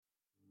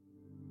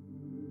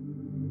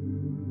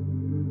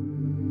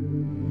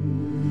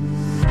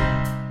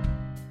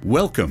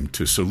Welcome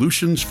to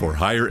Solutions for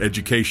Higher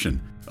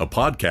Education, a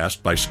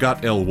podcast by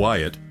Scott L.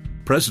 Wyatt,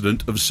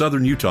 president of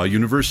Southern Utah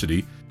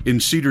University in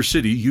Cedar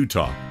City,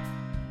 Utah.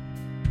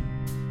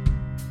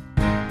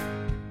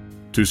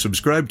 To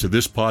subscribe to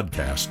this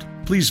podcast,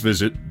 please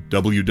visit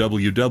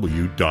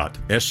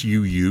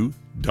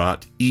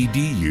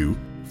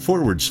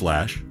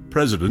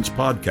www.suu.edu/President's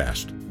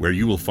Podcast, where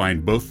you will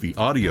find both the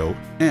audio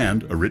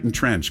and a written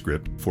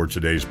transcript for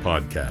today's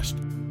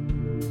podcast.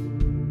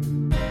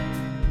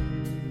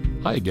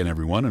 Hi again,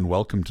 everyone, and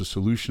welcome to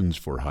Solutions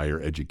for Higher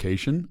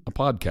Education, a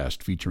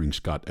podcast featuring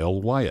Scott L.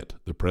 Wyatt,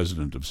 the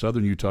president of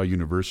Southern Utah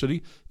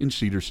University in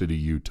Cedar City,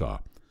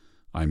 Utah.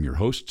 I'm your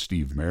host,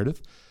 Steve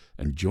Meredith,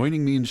 and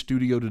joining me in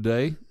studio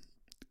today,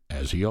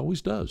 as he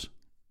always does,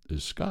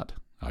 is Scott.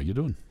 How you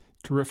doing?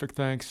 Terrific,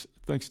 thanks.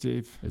 Thanks,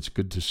 Steve. It's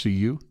good to see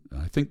you.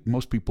 I think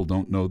most people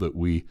don't know that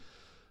we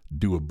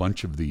do a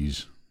bunch of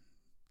these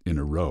in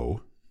a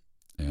row,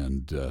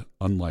 and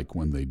unlike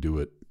when they do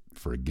it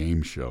for a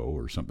game show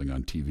or something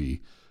on TV,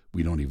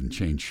 we don't even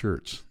change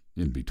shirts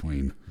in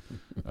between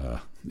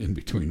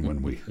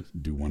when we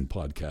do one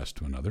podcast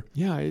to another.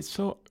 Yeah,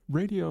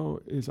 radio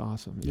is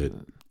awesome.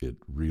 It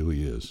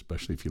really is,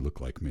 especially if you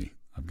look like me.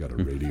 I've got a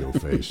radio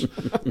face,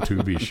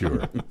 to be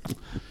sure.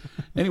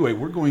 Anyway,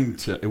 we're going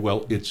to,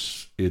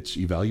 it's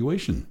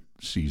evaluation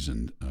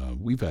season.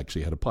 We've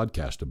actually had a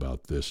podcast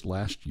about this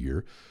last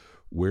year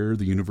where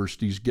the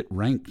universities get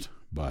ranked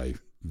by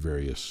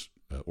various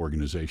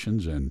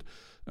organizations, and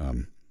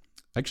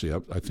actually,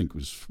 I think it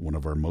was one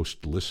of our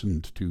most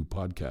listened to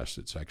podcasts.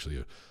 It's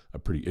actually a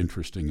pretty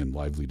interesting and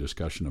lively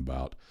discussion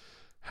about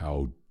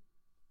how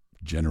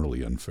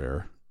generally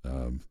unfair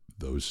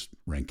those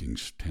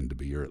rankings tend to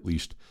be, or at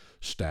least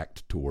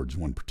stacked towards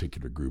one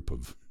particular group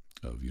of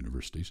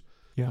universities.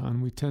 Yeah,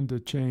 and we tend to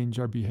change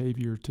our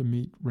behavior to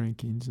meet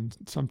rankings, and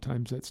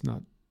sometimes that's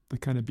not the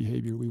kind of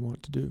behavior we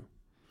want to do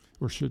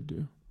or should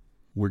do.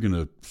 We're going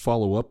to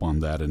follow up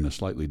on that in a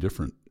slightly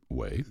different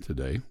way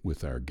today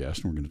with our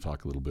guest, and we're going to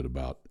talk a little bit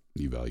about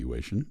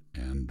evaluation.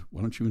 And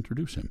why don't you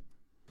introduce him?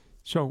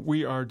 So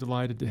we are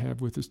delighted to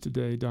have with us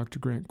today Dr.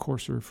 Grant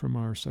Courser from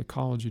our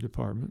psychology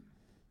department.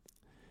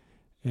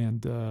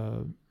 And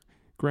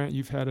Grant,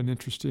 you've had an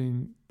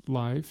interesting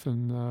life,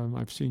 and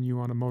I've seen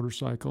you on a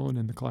motorcycle and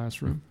in the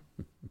classroom.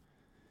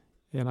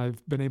 And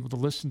I've been able to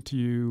listen to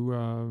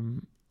you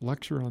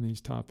lecture on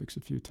these topics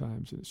a few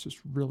times, and it's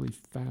just really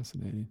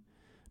fascinating.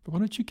 But why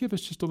don't you give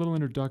us just a little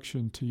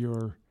introduction to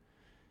your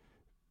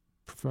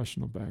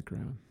professional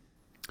background?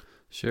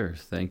 Sure.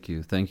 Thank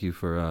you. Thank you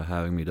for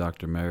having me,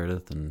 Dr.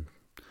 Meredith and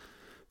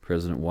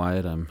President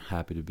Wyatt. I'm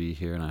happy to be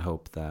here, and I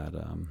hope that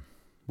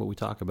what we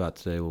talk about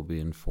today will be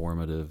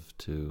informative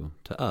to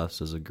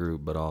us as a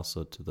group, but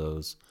also to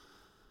those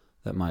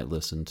that might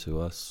listen to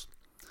us.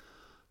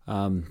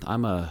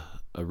 I'm a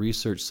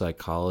research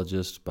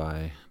psychologist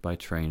by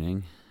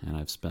training, and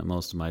I've spent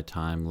most of my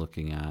time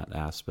looking at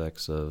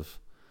aspects of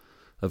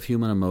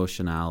human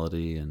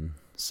emotionality and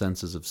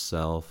senses of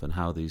self and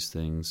how these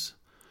things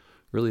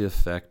really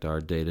affect our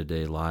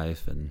day-to-day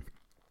life, and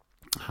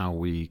how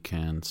we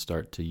can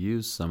start to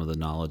use some of the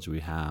knowledge we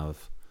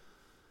have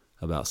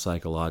about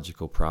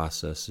psychological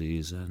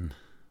processes and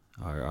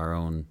our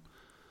own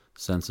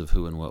sense of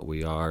who and what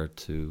we are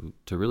to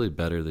really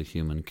better the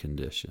human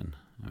condition.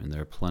 I mean,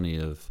 there are plenty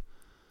of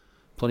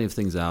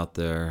things out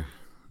there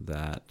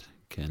that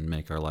can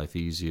make our life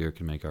easier,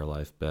 can make our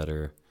life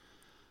better,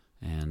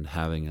 and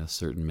having a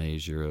certain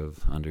measure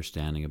of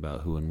understanding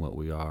about who and what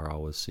we are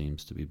always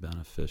seems to be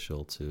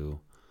beneficial to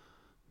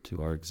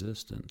our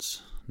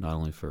existence, not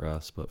only for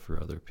us, but for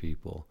other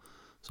people.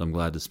 So I'm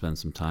glad to spend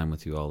some time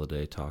with you all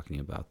today talking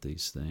about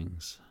these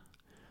things.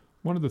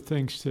 One of the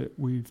things that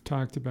we've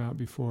talked about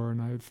before,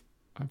 and I've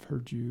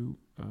heard you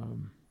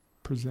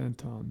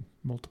present on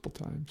multiple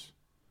times,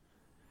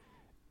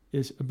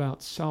 is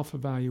about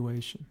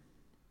self-evaluation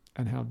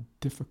and how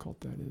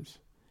difficult that is.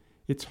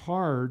 It's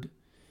hard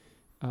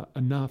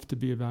enough to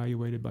be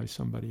evaluated by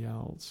somebody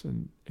else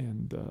and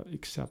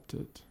accept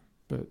it,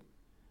 but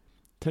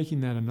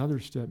taking that another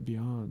step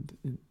beyond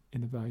in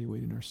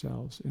evaluating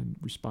ourselves and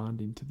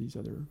responding to these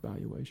other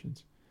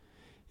evaluations.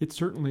 It's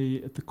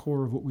certainly at the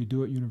core of what we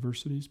do at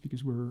universities,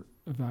 because we're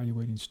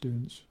evaluating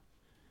students.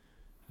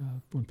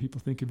 When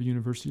people think of a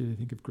university, they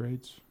think of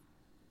grades.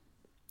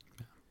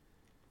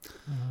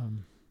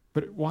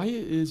 But why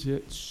is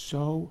it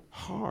so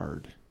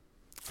hard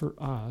for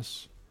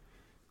us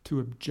to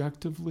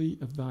objectively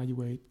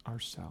evaluate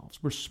ourselves?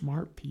 We're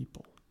smart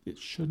people. It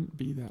shouldn't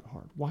be that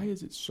hard. Why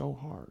is it so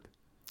hard?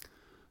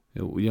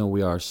 You know,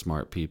 we are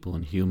smart people,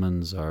 and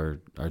humans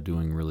are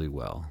doing really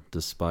well.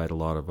 Despite a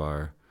lot of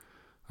our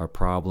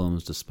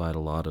problems, despite a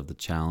lot of the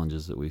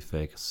challenges that we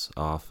face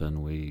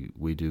often,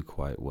 we do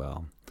quite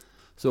well.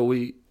 So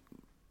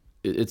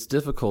it's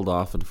difficult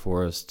often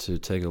for us to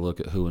take a look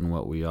at who and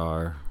what we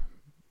are,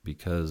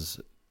 because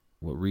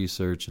what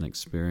research and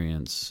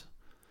experience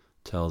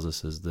tells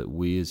us is that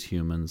we as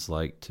humans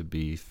like to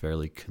be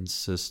fairly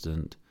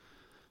consistent,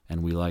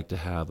 and we like to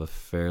have a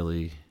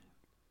fairly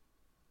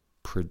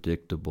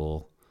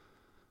predictable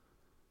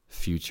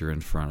future in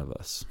front of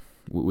us.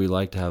 We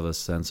like to have a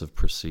sense of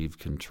perceived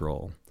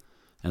control.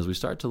 As we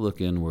start to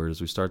look inward,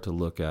 as we start to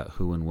look at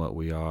who and what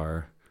we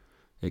are,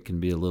 it can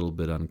be a little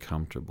bit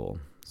uncomfortable.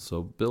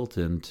 So built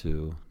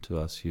into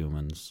us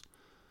humans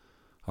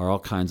are all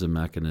kinds of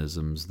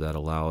mechanisms that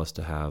allow us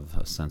to have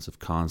a sense of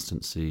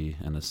constancy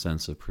and a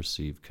sense of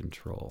perceived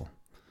control.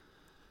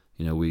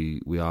 You know,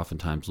 we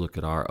oftentimes look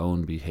at our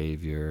own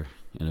behavior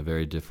in a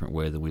very different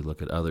way than we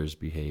look at others'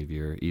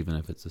 behavior, even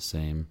if it's the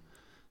same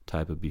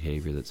type of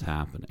behavior that's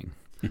happening.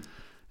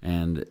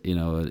 And, you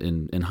know,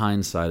 in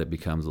hindsight, it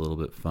becomes a little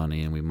bit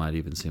funny, and we might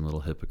even seem a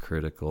little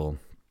hypocritical.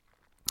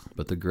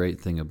 But the great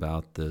thing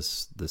about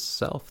this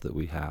self that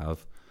we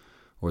have,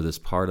 or this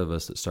part of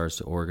us that starts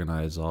to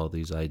organize all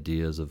these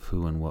ideas of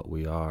who and what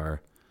we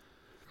are,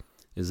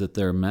 is that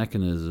there are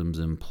mechanisms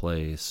in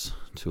place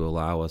to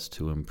allow us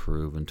to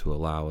improve and to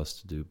allow us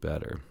to do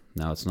better.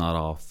 Now, it's not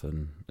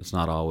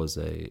always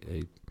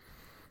a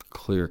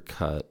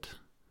clear-cut,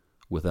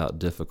 without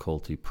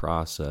difficulty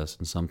process,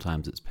 and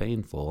sometimes it's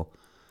painful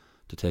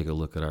to take a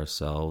look at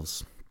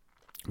ourselves.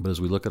 But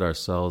as we look at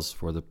ourselves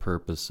for the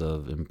purpose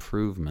of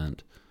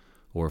improvement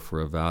or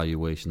for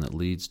evaluation that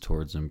leads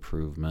towards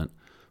improvement,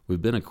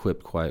 we've been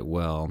equipped quite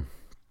well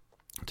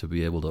to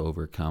be able to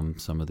overcome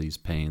some of these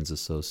pains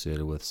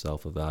associated with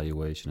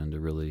self-evaluation and to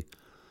really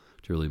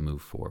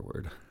move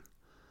forward.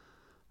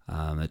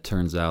 It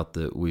turns out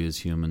that we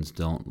as humans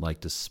don't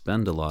like to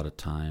spend a lot of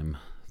time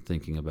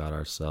thinking about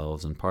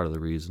ourselves, and part of the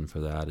reason for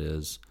that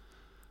is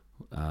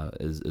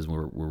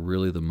we're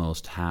really the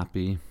most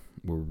happy,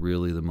 we're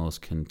really the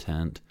most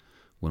content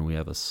when we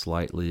have a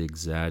slightly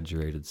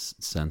exaggerated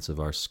sense of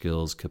our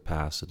skills,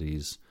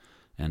 capacities,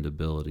 and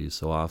abilities.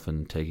 So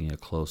often taking a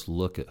close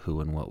look at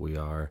who and what we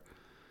are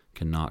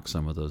can knock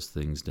some of those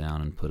things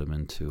down and put them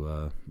into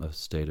a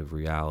state of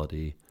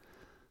reality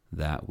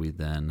that we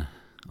then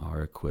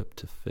are equipped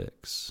to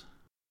fix.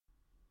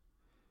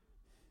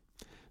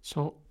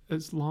 So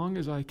as long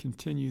as I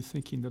continue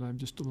thinking that I'm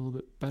just a little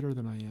bit better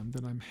than I am,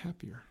 then I'm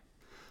happier.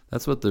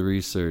 That's what the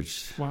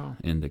research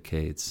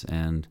indicates.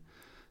 And,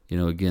 you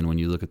know, again, when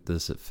you look at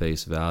this at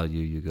face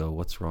value, you go,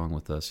 what's wrong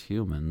with us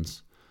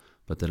humans?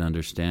 But then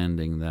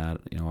understanding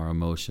that, you know, our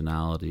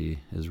emotionality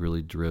is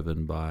really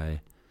driven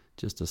by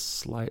just a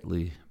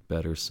slightly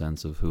better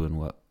sense of who and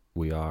what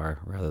we are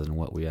rather than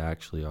what we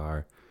actually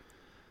are,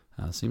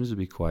 seems to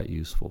be quite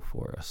useful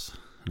for us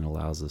and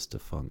allows us to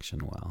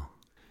function well.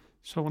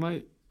 So when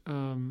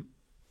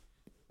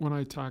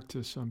I talk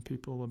to some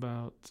people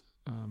about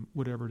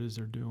whatever it is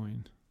they're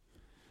doing,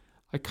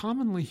 I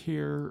commonly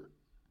hear,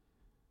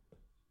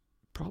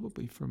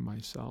 probably from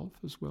myself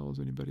as well as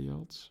anybody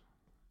else,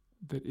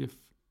 that if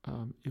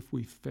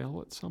we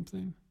fail at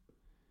something,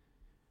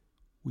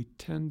 we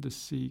tend to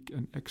seek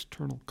an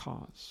external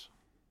cause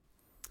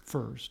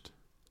first,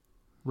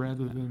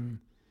 rather than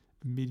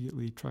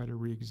immediately try to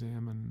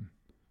re-examine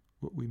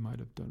what we might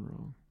have done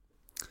wrong.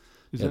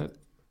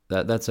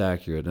 That's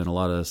accurate, and a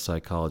lot of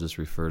psychologists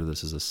refer to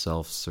this as a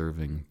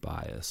self-serving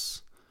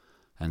bias.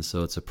 And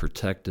so it's a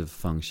protective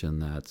function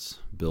that's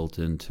built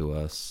into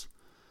us.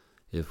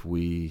 If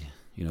we,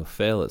 you know,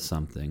 fail at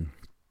something,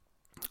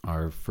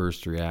 our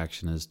first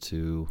reaction is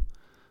to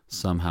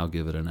somehow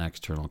give it an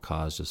external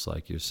cause, just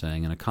like you're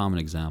saying. And a common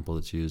example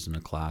that's used in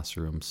a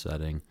classroom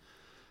setting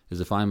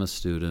is if I'm a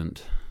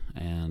student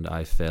and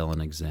I fail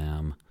an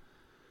exam,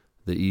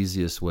 the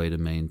easiest way to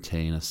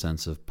maintain a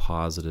sense of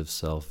positive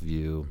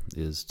self-view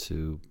is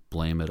to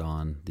blame it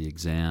on the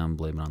exam,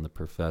 blame it on the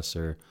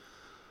professor.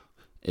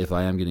 If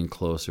I am getting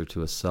closer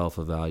to a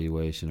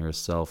self-evaluation or a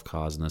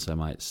self-cause in this, I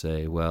might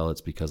say, well,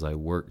 it's because I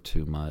work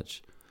too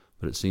much.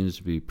 But it seems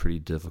to be pretty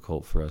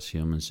difficult for us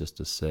humans just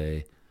to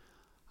say,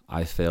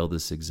 I failed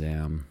this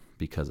exam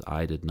because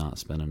I did not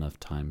spend enough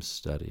time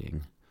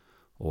studying.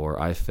 Or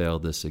I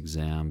failed this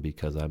exam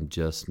because I'm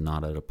just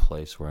not at a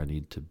place where I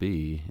need to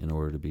be in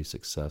order to be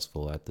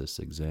successful at this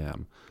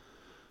exam.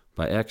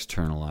 By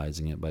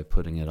externalizing it, by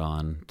putting it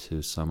on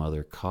to some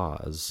other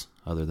cause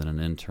other than an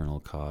internal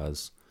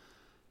cause,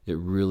 it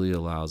really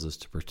allows us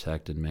to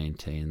protect and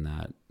maintain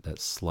that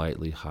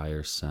slightly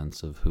higher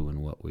sense of who and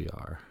what we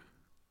are.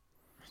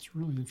 It's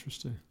really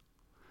interesting.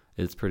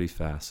 It's pretty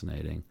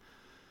fascinating.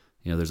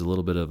 You know, there's a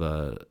little bit of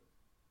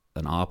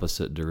an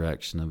opposite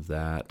direction of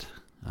that.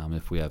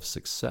 If we have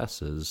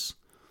successes,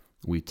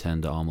 we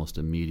tend to almost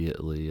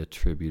immediately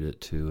attribute it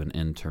to an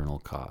internal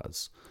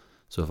cause.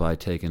 So if I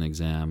take an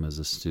exam as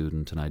a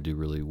student and I do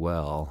really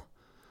well,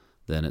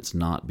 then it's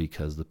not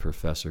because the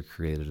professor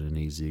created an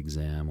easy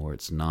exam, or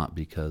it's not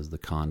because the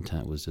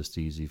content was just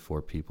easy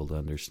for people to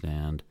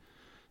understand.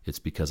 It's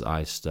because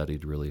I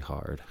studied really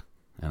hard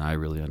and I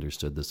really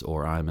understood this,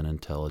 or I'm an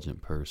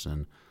intelligent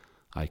person.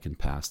 I can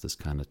pass this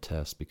kind of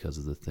test because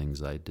of the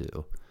things I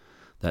do.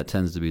 That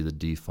tends to be the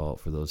default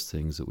for those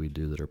things that we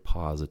do that are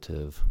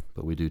positive,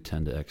 but we do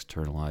tend to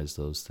externalize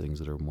those things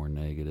that are more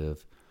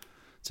negative.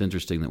 It's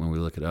interesting that when we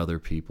look at other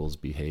people's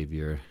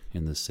behavior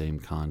in the same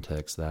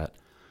context, that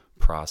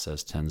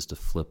process tends to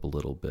flip a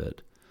little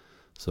bit.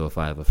 So if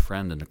I have a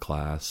friend in a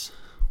class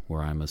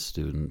where I'm a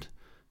student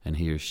and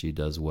he or she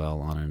does well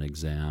on an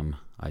exam,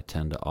 I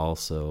tend to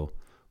also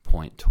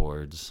point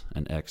towards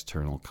an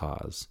external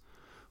cause.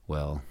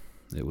 Well,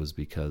 it was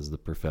because the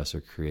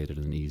professor created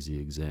an easy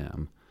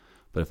exam.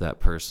 But if that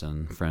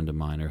person, friend of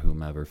mine or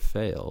whomever,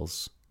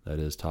 fails, that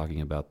is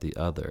talking about the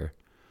other,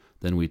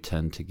 then we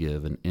tend to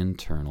give an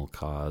internal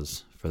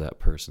cause for that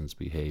person's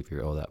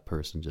behavior. Oh, that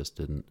person just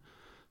didn't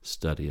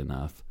study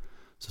enough.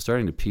 So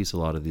starting to piece a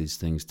lot of these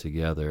things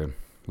together,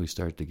 we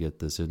start to get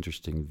this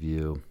interesting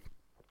view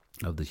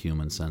of the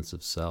human sense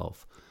of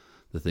self,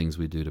 the things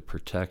we do to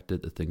protect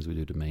it, the things we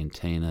do to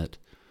maintain it,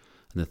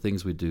 and the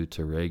things we do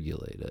to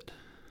regulate it.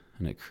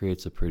 And it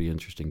creates a pretty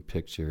interesting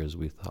picture as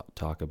we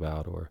talk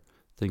about or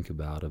think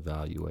about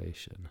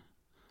evaluation.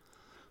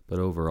 But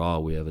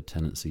overall, we have a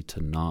tendency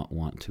to not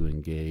want to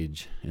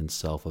engage in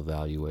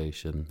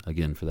self-evaluation,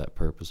 again, for that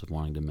purpose of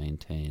wanting to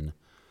maintain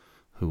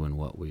who and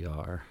what we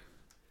are.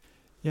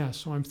 Yeah,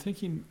 so I'm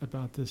thinking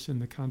about this in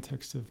the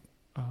context of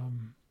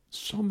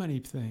so many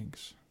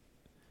things.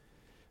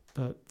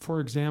 But for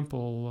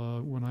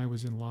example, when I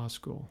was in law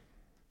school,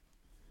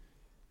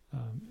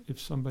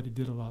 if somebody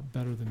did a lot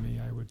better than me,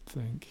 I would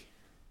think,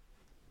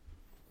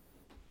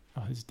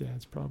 his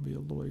dad's probably a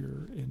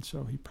lawyer, and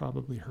so he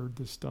probably heard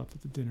this stuff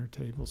at the dinner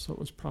table, so it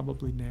was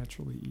probably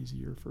naturally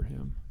easier for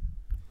him.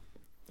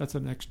 That's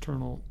an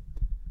external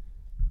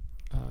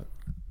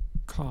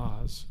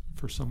cause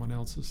for someone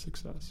else's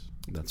success.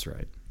 That's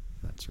right.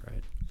 That's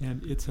right.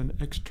 And it's an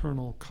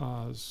external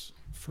cause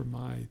for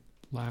my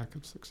lack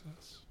of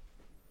success.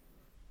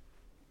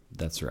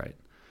 That's right.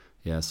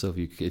 Yeah, so if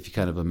you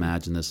kind of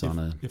imagine this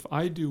If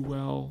I do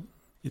well,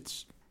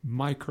 it's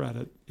my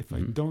credit. If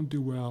I don't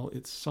do well,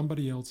 it's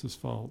somebody else's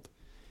fault.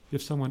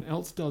 If someone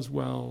else does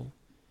well,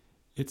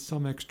 it's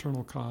some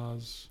external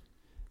cause.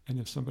 And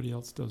if somebody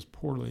else does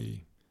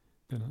poorly,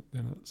 then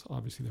it's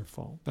obviously their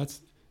fault.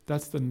 That's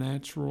the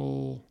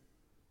natural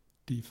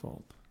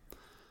default.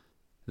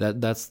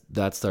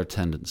 That's our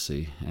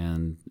tendency.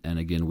 And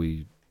again,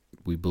 we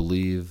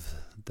believe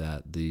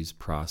that these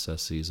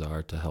processes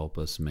are to help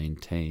us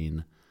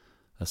maintain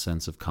a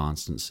sense of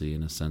constancy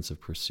and a sense of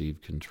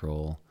perceived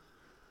control.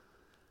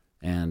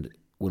 And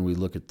when we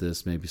look at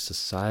this, maybe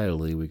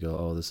societally, we go,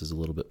 oh, this is a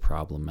little bit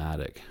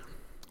problematic.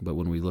 But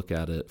when we look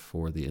at it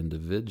for the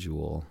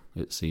individual,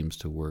 it seems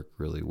to work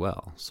really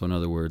well. So in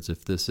other words,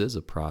 if this is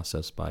a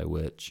process by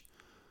which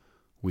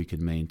we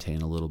can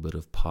maintain a little bit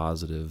of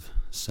positive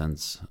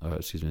self-view,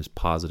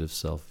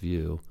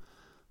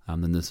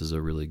 then this is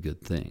a really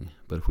good thing.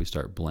 But if we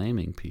start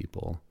blaming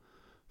people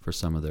for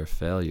some of their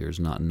failures,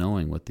 not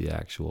knowing what the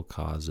actual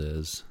cause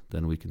is,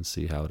 then we can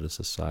see how at a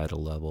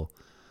societal level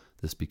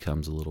this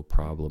becomes a little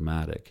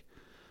problematic.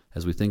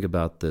 As we think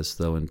about this,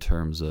 though, in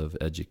terms of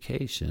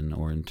education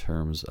or in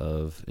terms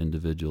of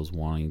individuals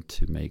wanting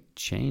to make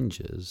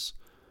changes,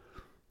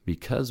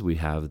 because we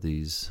have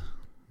these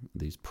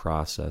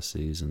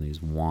processes and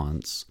these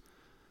wants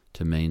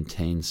to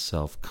maintain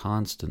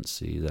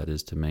self-constancy, that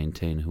is, to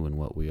maintain who and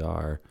what we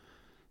are,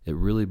 it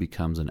really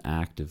becomes an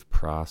active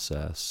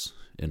process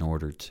in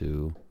order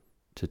to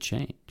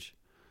change.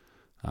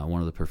 One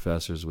of the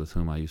professors with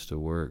whom I used to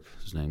work,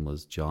 his name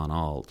was John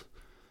Alt,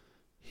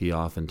 he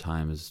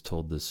oftentimes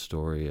told this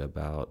story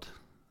about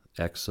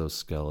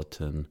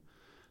exoskeleton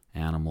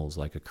animals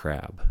like a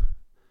crab.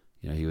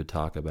 He would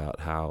talk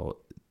about how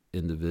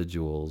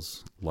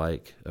individuals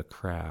like a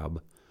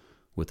crab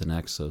with an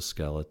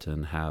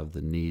exoskeleton have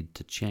the need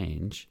to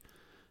change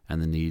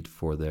and the need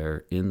for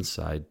their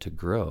inside to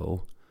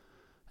grow.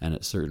 And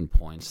at certain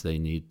points, they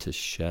need to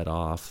shed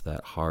off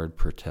that hard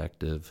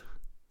protective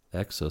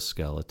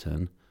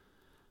exoskeleton.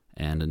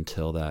 And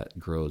until that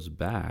grows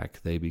back,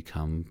 they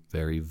become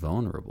very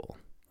vulnerable.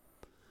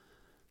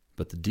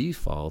 But the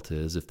default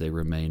is if they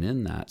remain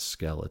in that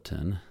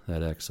skeleton,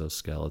 that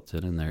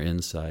exoskeleton, and their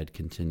inside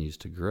continues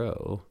to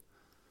grow,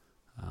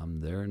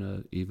 they're in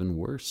an even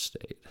worse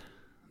state.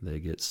 They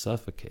get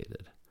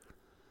suffocated.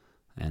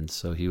 And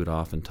so he would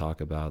often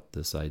talk about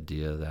this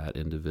idea that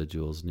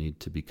individuals need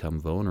to become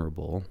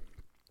vulnerable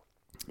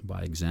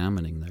by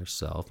examining their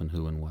self and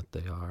who and what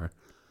they are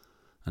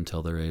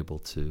until they're able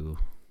to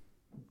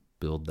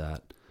build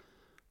that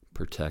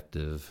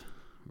protective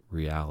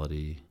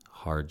reality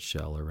hard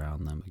shell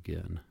around them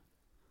again.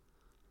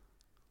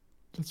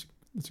 That's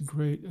a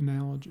great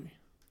analogy.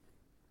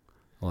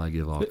 Well, I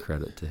give all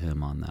credit to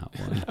him on that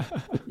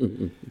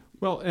one.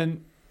 Well,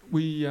 and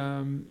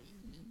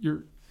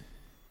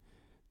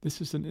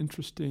this is an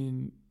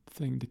interesting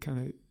thing to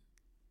kind of,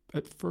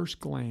 at first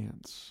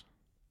glance,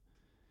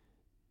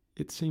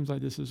 it seems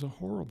like this is a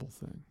horrible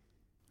thing.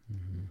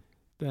 Mm-hmm.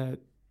 That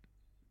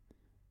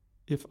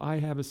if I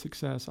have a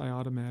success, I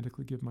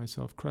automatically give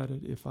myself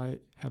credit. If I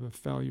have a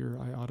failure,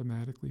 I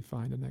automatically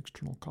find an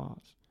external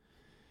cause.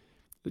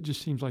 It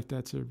just seems like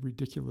that's a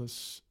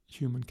ridiculous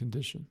human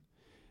condition.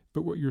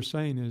 But what you're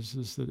saying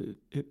is that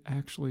it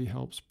actually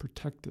helps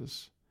protect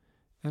us.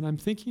 And I'm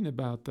thinking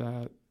about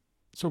that.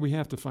 So we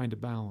have to find a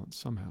balance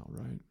somehow,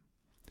 right?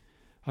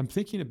 I'm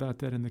thinking about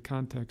that in the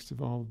context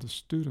of all of the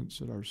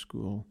students at our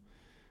school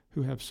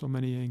who have so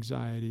many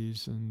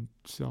anxieties and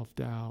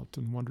self-doubt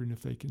and wondering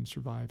if they can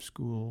survive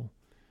school.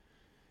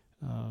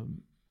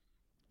 And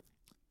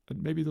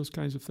maybe those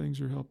kinds of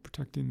things are help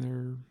protecting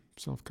their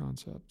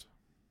self-concept.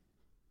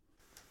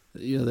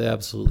 They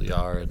absolutely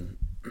are. And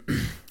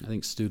I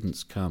think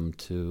students come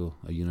to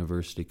a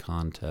university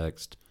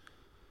context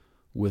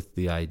with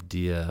the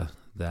idea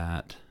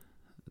that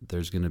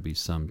there's going to be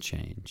some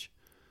change.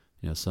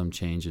 Some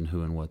change in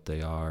who and what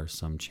they are,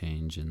 some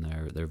change in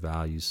their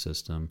value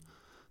system.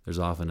 There's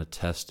often a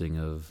testing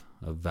of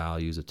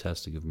values, a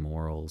testing of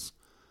morals,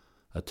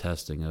 a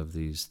testing of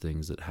these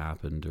things that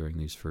happen during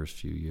these first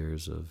few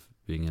years of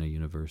being in a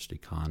university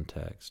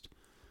context.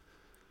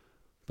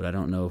 But I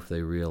don't know if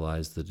they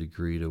realize the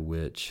degree to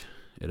which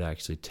it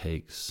actually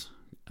takes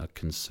a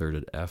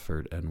concerted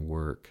effort and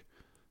work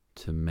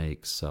to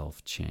make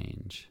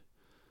self-change.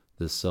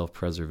 This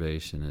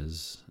self-preservation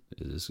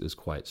is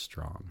quite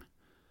strong.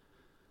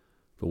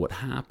 But what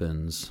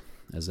happens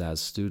is as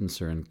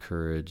students are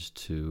encouraged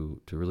to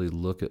really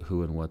look at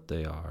who and what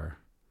they are,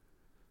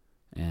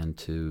 and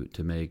to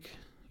make,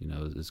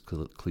 as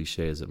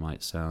cliche as it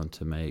might sound,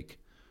 to make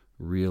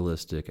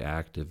realistic,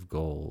 active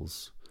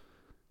goals,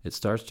 it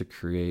starts to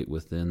create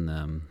within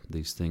them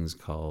these things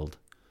called,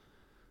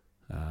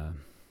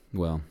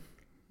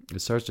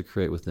 it starts to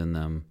create within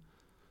them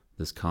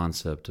this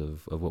concept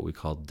of what we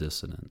call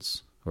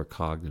dissonance or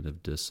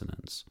cognitive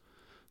dissonance.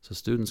 So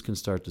students can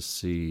start to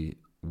see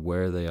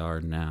where they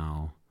are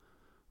now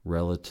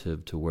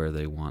relative to where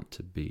they want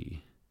to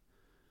be.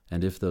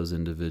 And if those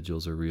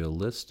individuals are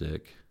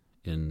realistic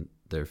in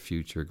their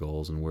future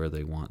goals and where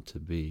they want to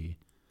be,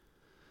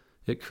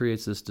 it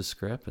creates this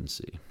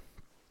discrepancy.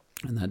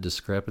 And that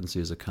discrepancy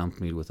is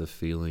accompanied with a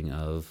feeling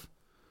of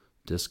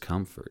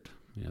discomfort.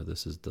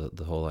 This is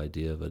the whole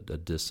idea of a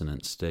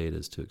dissonant state,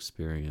 is to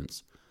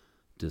experience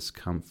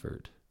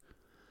discomfort.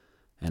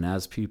 And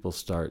as people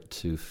start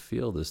to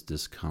feel this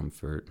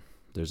discomfort,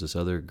 there's this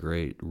other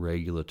great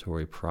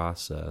regulatory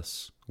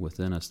process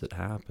within us that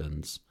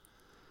happens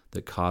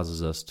that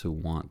causes us to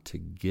want to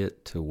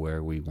get to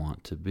where we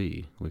want to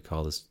be. We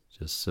call this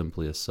just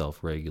simply a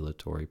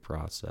self-regulatory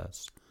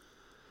process.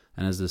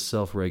 And as this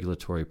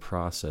self-regulatory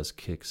process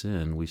kicks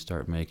in, we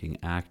start making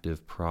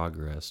active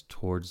progress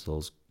towards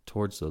those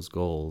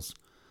goals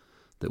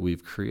that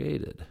we've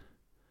created.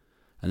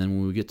 And then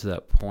when we get to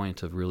that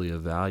point of really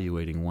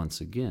evaluating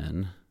once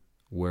again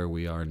where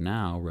we are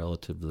now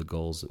relative to the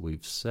goals that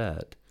we've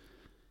set,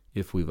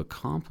 if we've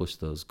accomplished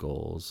those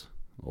goals,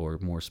 or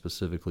more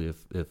specifically,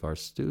 if our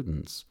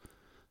students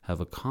have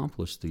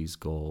accomplished these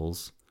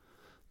goals,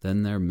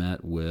 then they're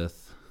met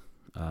with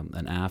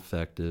an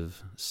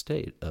affective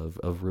state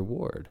of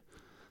reward.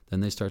 Then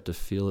they start to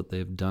feel that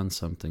they've done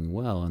something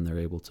well, and they're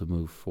able to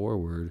move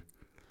forward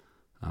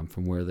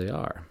from where they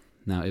are.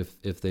 Now,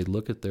 if they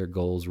look at their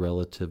goals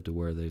relative to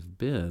where they've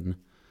been,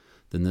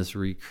 then this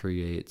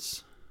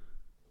recreates.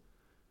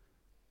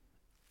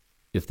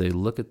 If they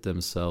look at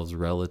themselves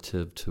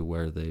relative to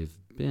where they've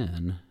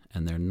been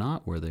and they're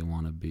not where they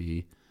want to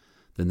be,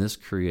 then this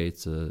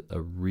creates a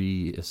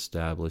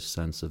re-established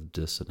sense of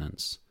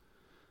dissonance.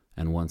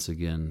 And once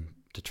again,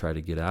 to try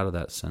to get out of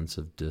that sense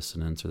of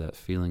dissonance or that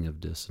feeling of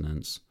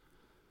dissonance,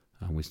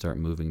 we start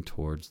moving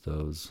towards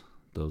those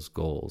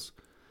goals.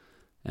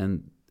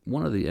 And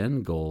one of the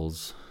end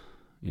goals,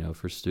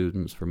 for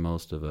students, for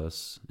most of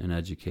us in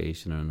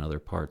education and in other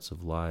parts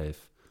of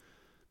life,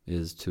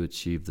 is to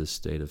achieve this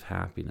state of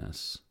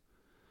happiness.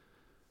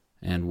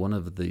 And one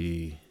of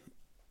the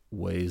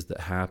ways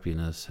that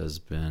happiness has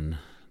been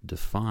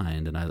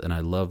defined, and I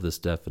love this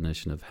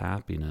definition of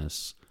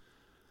happiness,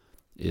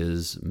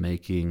 is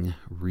making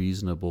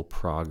reasonable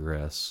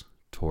progress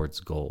towards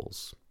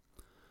goals.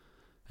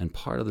 And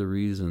part of the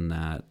reason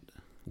that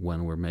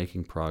when we're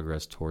making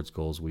progress towards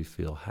goals we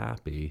feel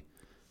happy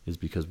is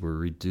because we're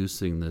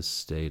reducing this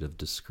state of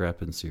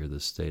discrepancy or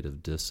this state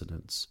of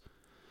dissonance.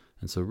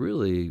 And so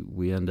really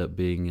we end up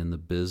being in the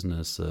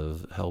business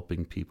of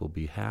helping people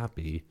be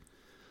happy,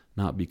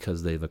 not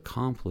because they've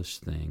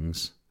accomplished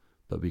things,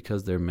 but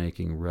because they're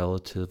making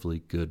relatively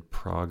good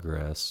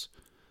progress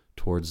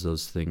towards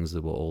those things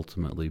that will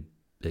ultimately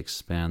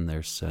expand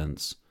their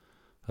sense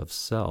of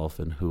self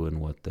and who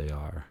and what they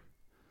are.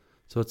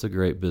 So it's a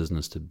great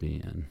business to be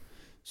in.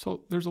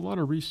 So there's a lot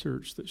of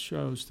research that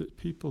shows that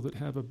people that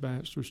have a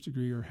bachelor's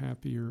degree are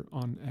happier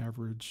on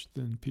average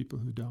than people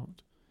who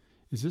don't.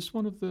 Is this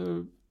one of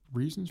the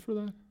reasons for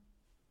that?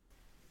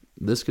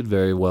 This could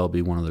very well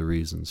be one of the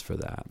reasons for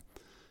that.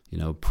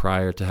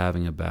 Prior to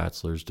having a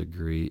bachelor's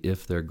degree,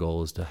 if their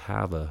goal is to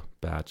have a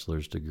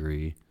bachelor's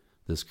degree,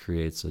 this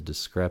creates a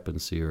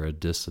discrepancy or a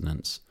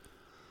dissonance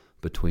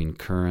between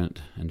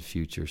current and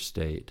future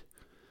state.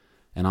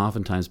 And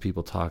oftentimes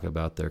people talk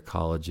about their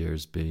college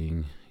years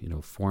being,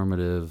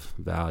 formative,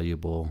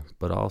 valuable,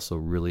 but also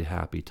really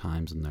happy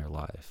times in their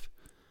life.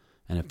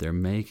 And if they're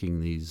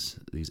making these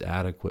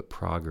adequate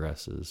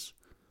progresses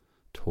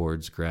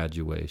towards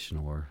graduation,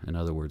 or in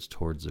other words,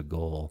 towards a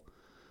goal,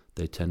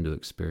 they tend to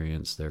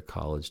experience their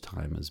college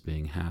time as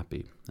being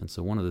happy. And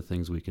so one of the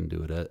things we can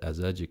do as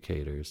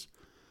educators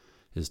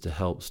is to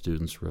help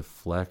students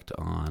reflect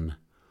on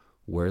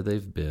where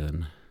they've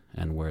been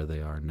and where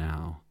they are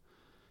now.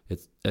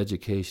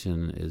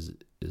 Education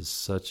is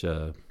such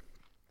a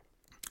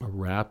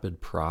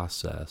rapid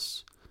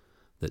process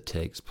that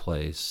takes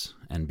place,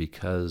 and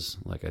because,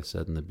 like I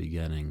said in the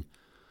beginning,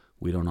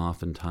 we don't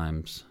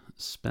oftentimes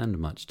spend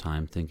much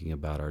time thinking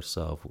about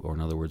ourselves, or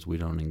in other words, we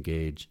don't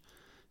engage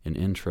in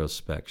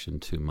introspection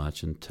too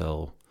much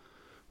until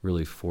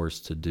really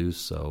forced to do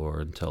so, or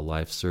until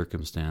life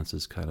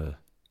circumstances kind of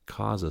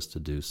cause us to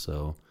do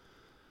so.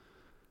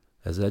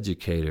 As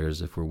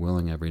educators, if we're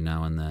willing every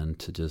now and then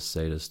to just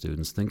say to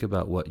students, think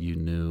about what you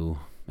knew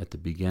at the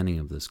beginning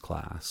of this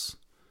class,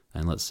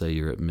 and let's say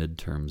you're at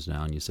midterms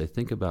now, and you say,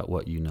 think about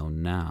what you know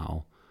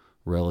now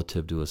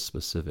relative to a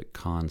specific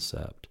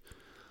concept.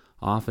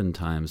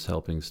 Oftentimes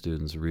helping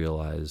students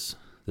realize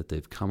that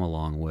they've come a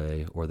long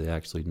way, or they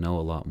actually know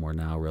a lot more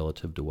now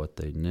relative to what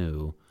they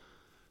knew,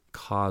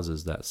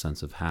 causes that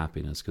sense of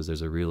happiness, because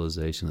there's a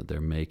realization that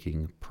they're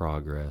making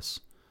progress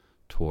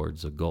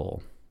towards a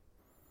goal.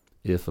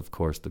 If, of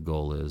course, the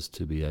goal is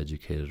to be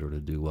educated or to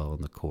do well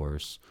in the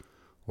course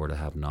or to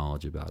have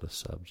knowledge about a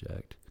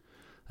subject.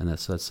 And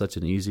that's such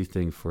an easy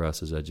thing for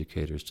us as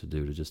educators to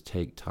do, to just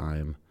take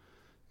time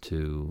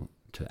to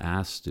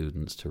ask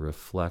students to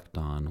reflect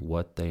on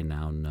what they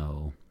now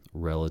know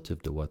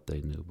relative to what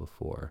they knew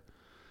before.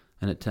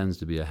 And it tends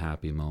to be a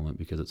happy moment,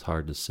 because it's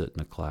hard to sit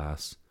in a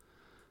class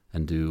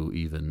and do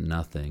even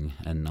nothing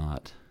and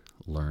not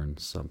learn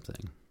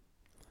something.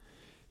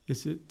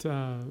 Is it,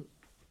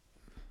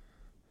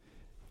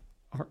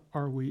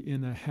 are we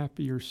in a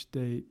happier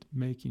state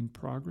making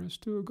progress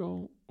to a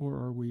goal, or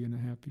are we in a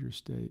happier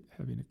state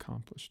having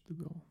accomplished the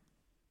goal?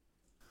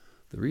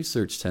 The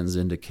research tends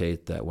to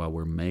indicate that while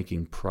we're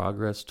making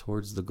progress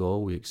towards the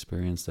goal, we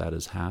experience that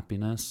as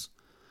happiness.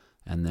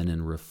 And then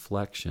in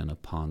reflection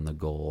upon the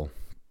goal,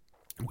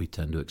 we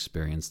tend to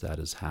experience that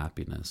as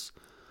happiness.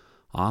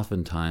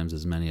 Oftentimes,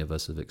 as many of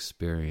us have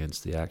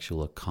experienced, the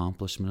actual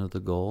accomplishment of the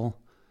goal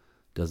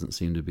doesn't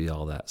seem to be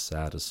all that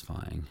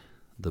satisfying.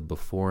 The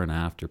before and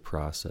after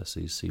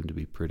processes seem to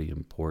be pretty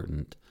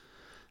important.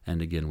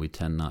 And again, we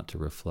tend not to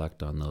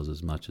reflect on those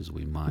as much as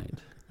we might.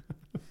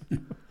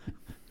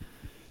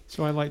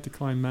 So I like to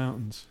climb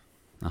mountains.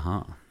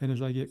 Uh-huh. And as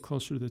I get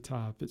closer to the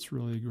top, it's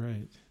really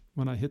great.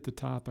 When I hit the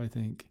top, I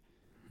think,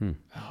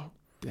 oh,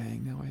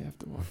 dang, now I have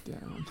to walk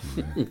down.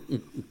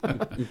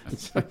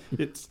 So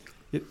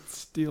it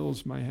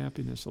steals my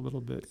happiness a little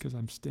bit, because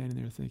I'm standing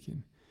there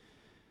thinking,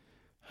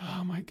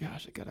 oh my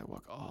gosh, I got to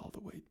walk all the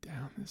way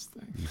down this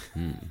thing.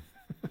 Mm-hmm.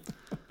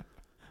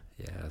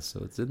 Yeah,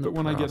 so it's in the But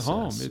when process. I get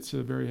home, it's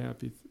a very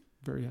happy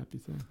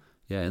thing.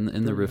 Yeah,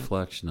 in the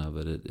reflection of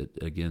it, it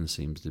again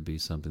seems to be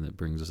something that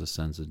brings us a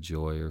sense of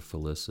joy or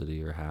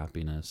felicity or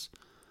happiness.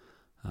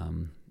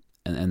 And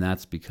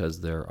that's because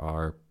there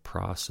are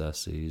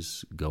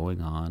processes going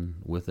on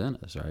within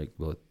us, right?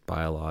 Both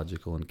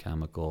biological and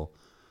chemical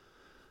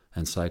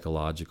and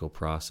psychological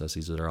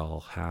processes that are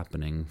all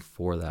happening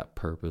for that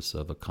purpose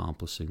of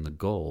accomplishing the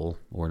goal,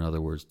 or in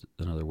other words,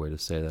 another way to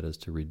say that is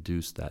to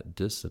reduce that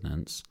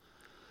dissonance.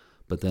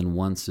 But then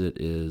once it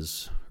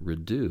is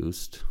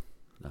reduced,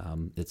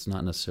 it's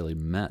not necessarily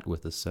met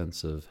with a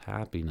sense of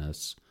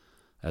happiness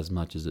as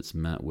much as it's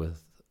met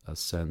with a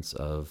sense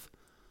of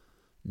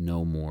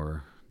no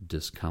more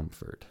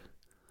discomfort.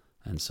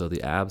 And so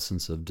the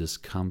absence of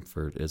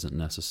discomfort isn't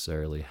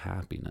necessarily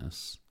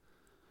happiness,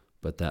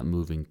 but that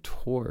moving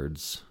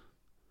towards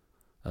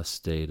a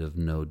state of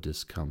no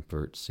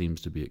discomfort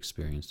seems to be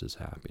experienced as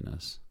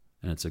happiness.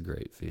 And it's a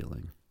great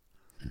feeling.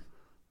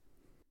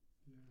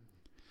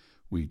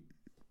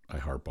 I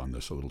harp on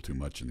this a little too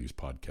much in these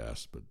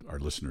podcasts, but our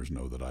listeners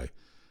know that I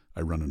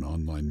run an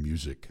online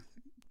music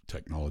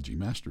technology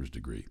master's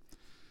degree.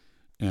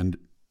 And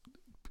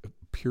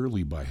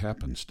purely by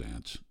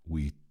happenstance,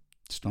 we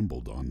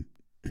stumbled on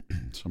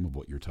some of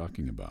what you're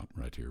talking about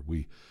right here.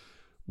 We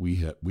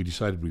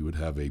decided we would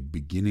have a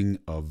beginning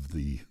of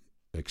the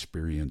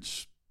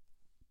experience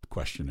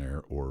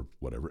questionnaire or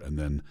whatever, and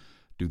then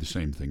do the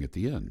same thing at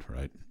the end,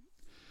 right?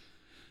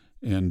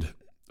 And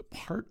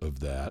part of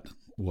that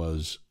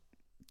was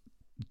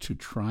to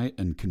try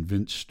and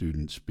convince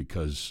students,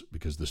 because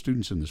the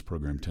students in this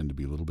program tend to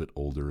be a little bit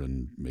older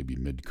and maybe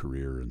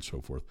mid-career and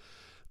so forth,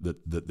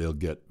 that they'll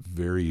get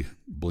very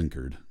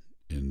blinkered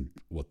in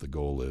what the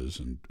goal is,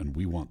 and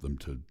we want them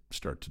to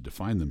start to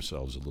define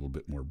themselves a little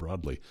bit more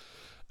broadly.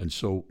 And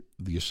so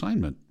the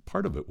assignment,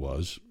 part of it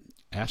was,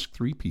 ask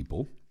 3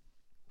 people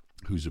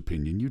whose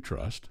opinion you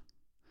trust,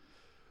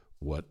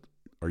 what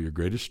are your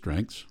greatest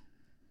strengths,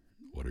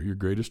 what are your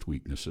greatest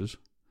weaknesses,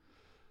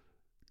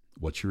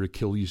 what's your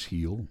Achilles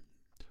heel?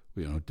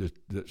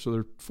 So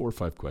there are 4 or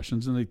 5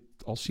 questions, and they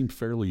all seem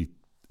fairly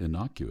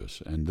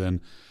innocuous. And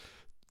then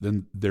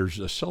there's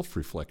a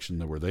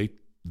self-reflection where they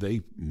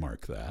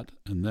mark that,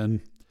 and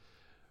then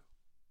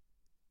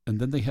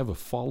they have a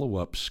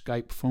follow-up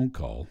Skype phone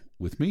call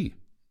with me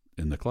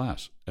in the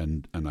class,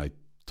 and I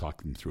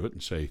talk them through it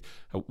and say,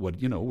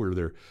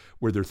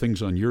 were there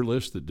things on your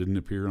list that didn't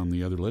appear on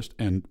the other list?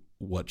 And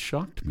what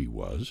shocked me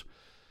was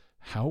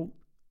how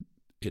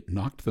it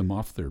knocked them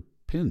off their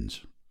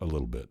pins a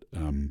little bit.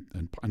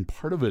 And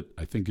part of it,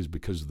 I think, is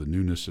because of the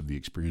newness of the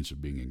experience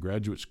of being in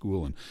graduate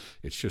school, and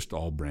it's just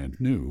all brand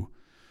new.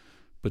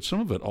 But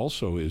some of it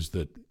also is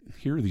that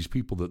here are these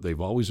people that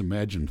they've always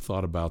imagined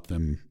thought about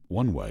them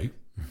one way,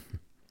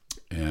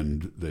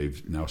 and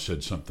they've now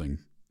said something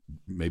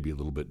maybe a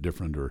little bit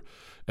different,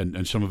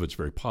 and some of it's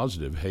very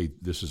positive. Hey,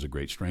 this is a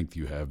great strength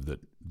you have that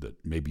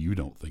maybe you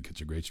don't think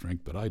it's a great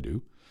strength, but I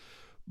do.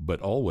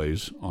 But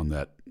always on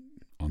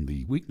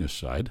the weakness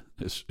side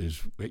is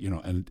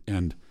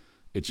and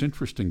it's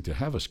interesting to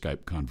have a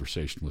Skype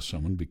conversation with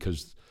someone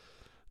because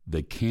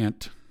they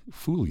can't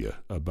fool you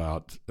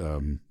about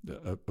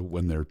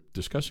when they're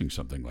discussing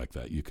something like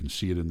that. You can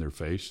see it in their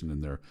face and in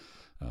their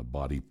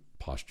body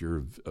posture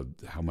of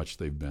how much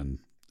they've been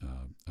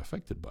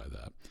affected by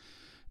that.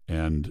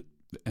 And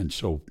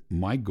so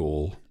my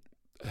goal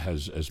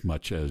has as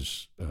much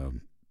as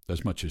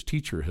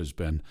teacher has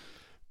been,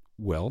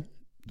 well,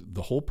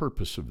 the whole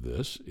purpose of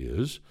this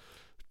is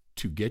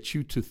to get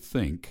you to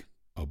think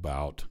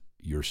about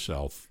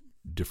yourself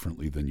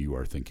differently than you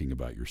are thinking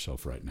about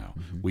yourself right now.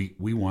 Mm-hmm.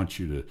 We want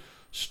you to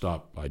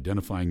stop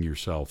identifying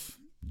yourself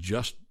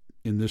just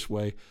in this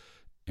way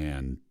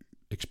and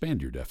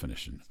expand your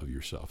definition of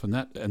yourself.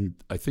 And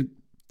I think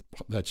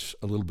that's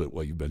a little bit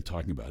what you've been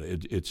talking about.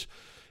 It's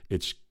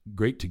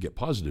great to get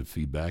positive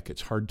feedback.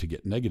 It's hard to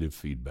get negative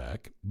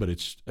feedback, but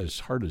it's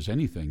as hard as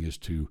anything is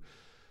to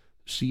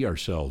see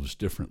ourselves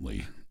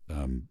differently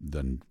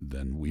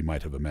than we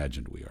might have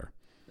imagined we are.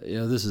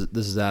 This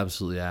is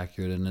absolutely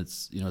accurate, and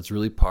it's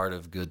really part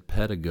of good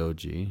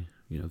pedagogy.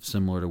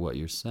 Similar to what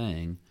you're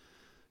saying,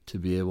 to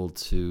be able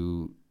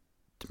to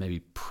maybe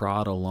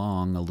prod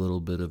along a little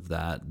bit of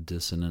that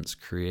dissonance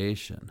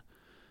creation.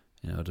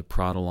 To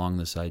prod along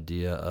this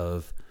idea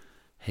of,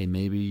 hey,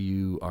 maybe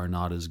you are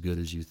not as good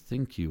as you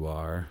think you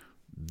are.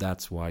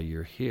 That's why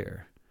you're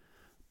here.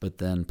 But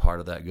then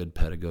part of that good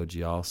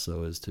pedagogy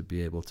also is to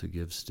be able to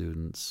give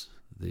students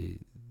the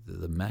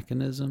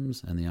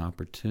mechanisms and the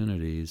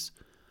opportunities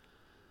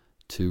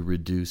to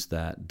reduce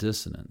that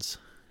dissonance.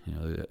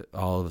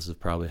 All of us have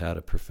probably had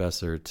a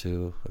professor or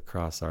two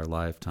across our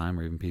lifetime,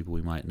 or even people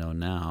we might know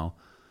now,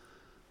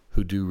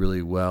 who do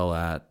really well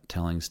at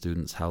telling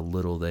students how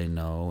little they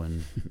know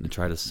and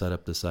try to set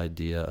up this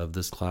idea of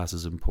this class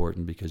is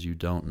important because you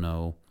don't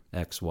know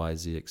X, Y,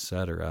 Z,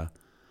 etc.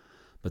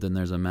 But then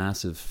there's a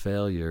massive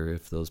failure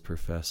if those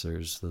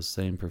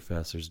same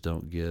professors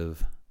don't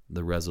give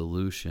the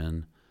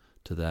resolution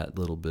to that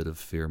little bit of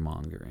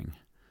fear-mongering.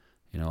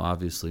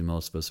 Obviously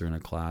most of us are in a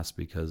class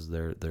because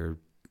there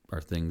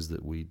are things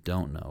that we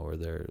don't know,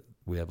 or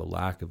we have a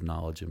lack of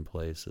knowledge in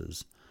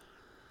places.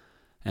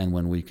 And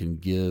when we can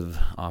give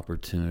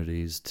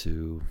opportunities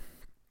to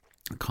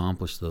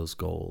accomplish those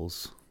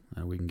goals,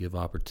 and we can give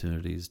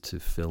opportunities to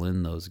fill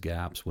in those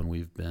gaps when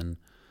we've been,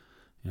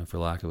 for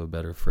lack of a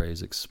better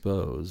phrase,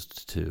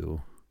 exposed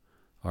to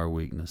our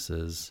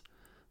weaknesses,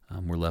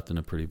 we're left in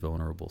a pretty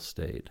vulnerable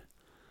state.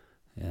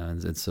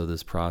 And so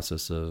this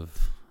process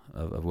of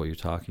what you're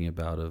talking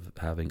about, of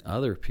having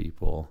other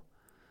people,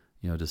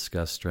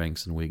 discuss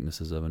strengths and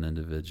weaknesses of an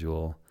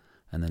individual,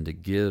 and then to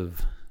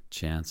give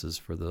chances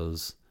for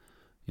those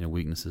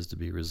weaknesses to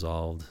be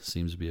resolved,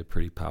 seems to be a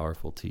pretty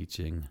powerful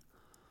teaching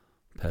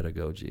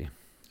pedagogy.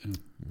 Yeah.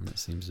 And it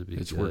seems to be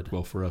it's good. Worked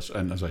well for us.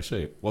 And as I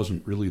say, it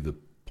wasn't really the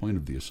point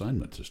of the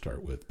assignment to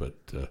start with, but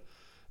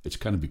it's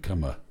kind of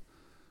become a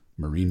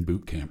Marine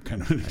boot camp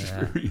kind of an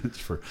experience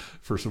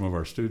for some of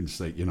our students.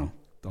 They,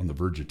 on the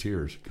verge of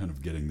tears, kind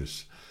of getting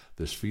this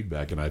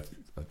feedback. And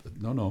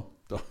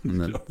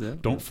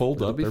don't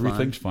fold up.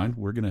 Everything's fine.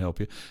 We're going to help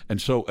you. And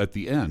so at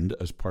the end,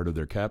 as part of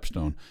their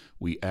capstone,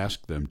 we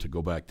ask them to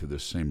go back to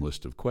this same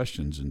list of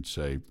questions and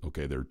say,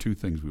 okay, there are two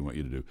things we want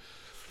you to do.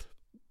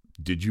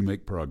 Did you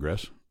make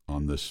progress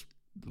on this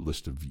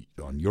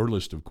on your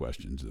list of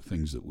questions, the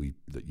things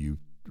that you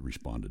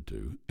responded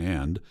to?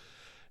 And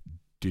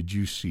did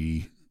you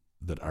see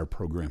that our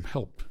program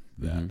helped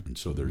that? Mm-hmm. And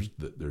so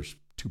there's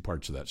two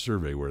parts of that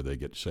survey where they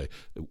get to say,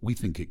 we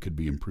think it could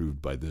be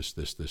improved by this,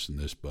 and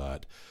this,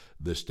 but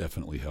this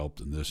definitely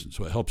helped and this. And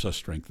so it helps us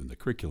strengthen the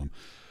curriculum.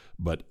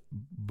 But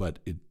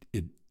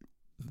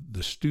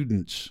the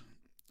students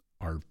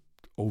are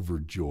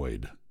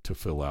overjoyed to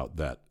fill out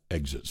that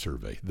exit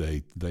survey.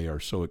 They are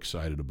so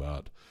excited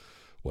about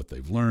what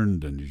they've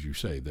learned. And as you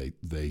say,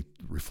 they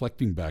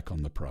reflecting back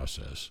on the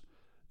process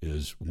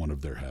is one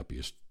of their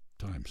happiest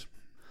times.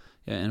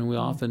 Yeah, and we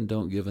often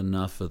don't give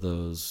enough of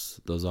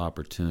those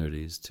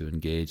opportunities to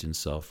engage in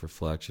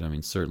self-reflection. I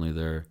mean, certainly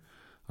there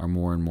are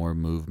more and more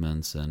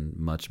movements and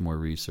much more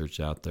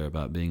research out there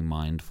about being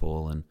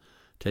mindful and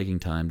taking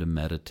time to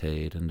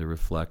meditate and to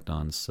reflect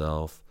on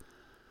self.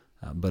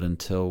 But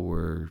until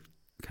we're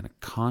kind of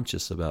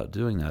conscious about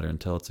doing that, or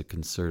until it's a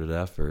concerted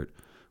effort,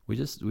 we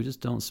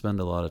just don't spend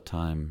a lot of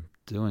time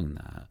doing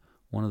that.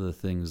 One of the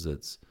things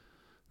that's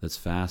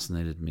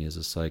fascinated me as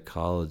a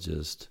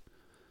psychologist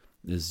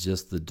is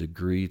just the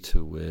degree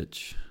to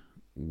which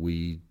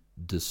we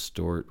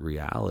distort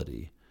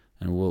reality.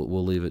 And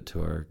we'll leave it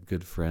to our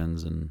good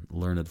friends and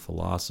learned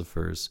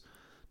philosophers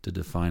to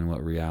define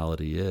what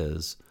reality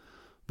is.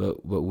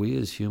 But we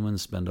as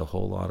humans spend a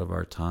whole lot of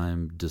our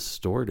time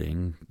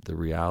distorting the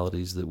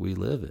realities that we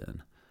live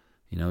in.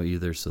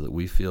 Either so that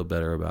we feel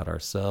better about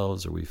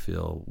ourselves or we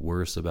feel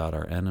worse about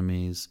our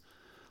enemies,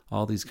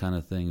 all these kind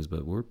of things.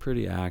 But we're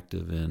pretty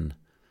active in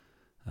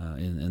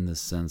this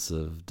sense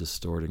of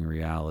distorting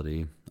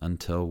reality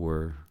until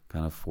we're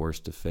kind of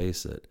forced to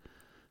face it.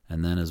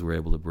 And then as we're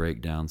able to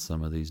break down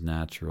some of these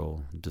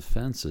natural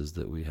defenses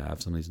that we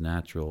have, some of these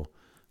natural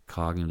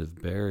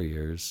cognitive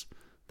barriers,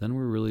 then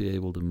we're really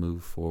able to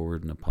move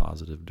forward in a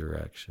positive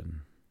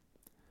direction.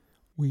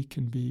 We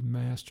can be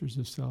masters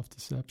of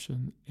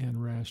self-deception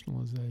and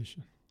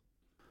rationalization.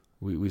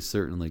 We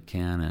certainly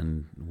can,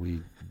 and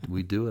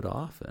we do it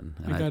often.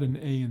 And I got an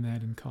A in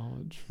that in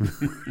college.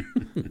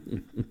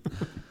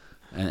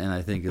 and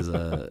I think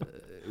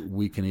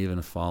we can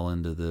even fall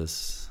into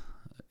this,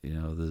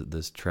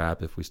 this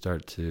trap if we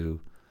start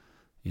to,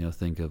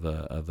 think of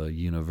a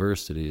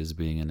university as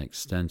being an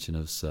extension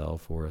of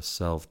self or a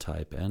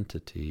self-type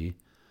entity.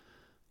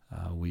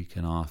 We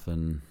can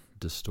often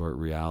distort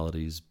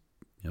realities,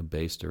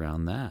 based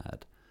around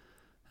that.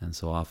 And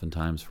so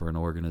oftentimes for an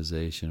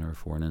organization or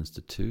for an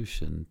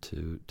institution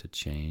to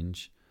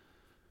change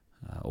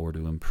or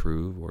to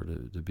improve or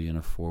to be in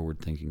a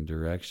forward-thinking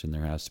direction,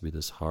 there has to be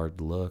this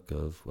hard look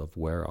of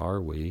where are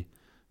we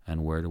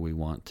and where do we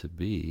want to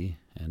be,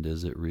 and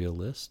is it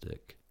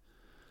realistic?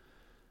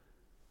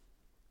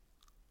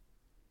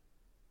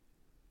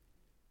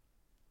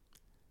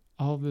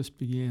 All of this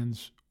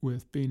begins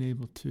with being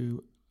able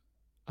to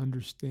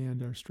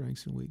understand our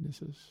strengths and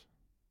weaknesses.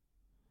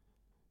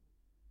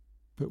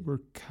 But we're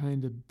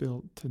kind of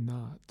built to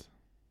not.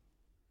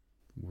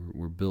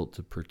 We're built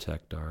to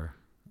protect our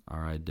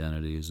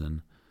identities,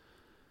 and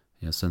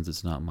since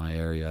it's not my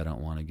area, I don't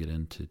want to get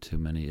into too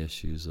many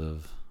issues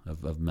of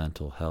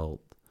mental health.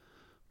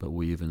 But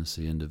we even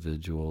see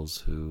individuals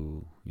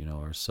who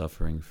are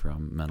suffering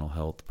from mental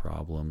health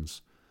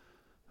problems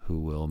who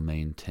will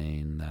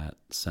maintain that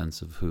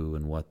sense of who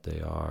and what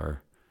they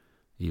are,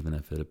 even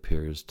if it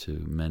appears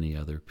to many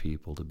other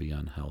people to be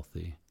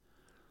unhealthy.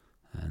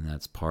 And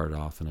that's part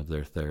often of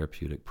their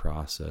therapeutic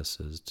process,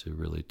 is to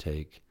really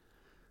take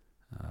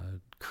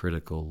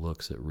critical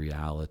looks at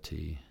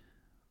reality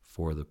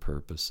for the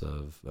purpose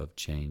of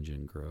change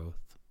and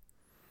growth.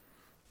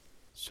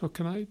 So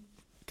can I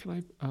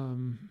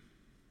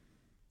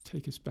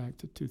take us back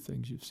to two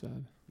things you've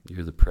said?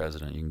 You're the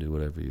president. You can do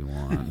whatever you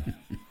want.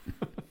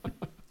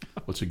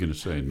 What's he going to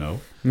say? No?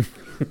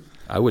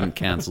 I wouldn't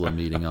cancel a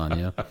meeting on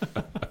you.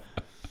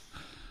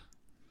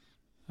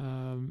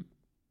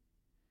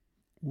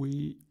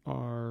 We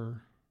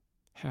are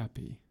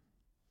happy,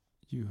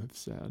 you have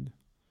said,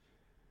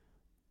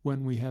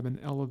 when we have an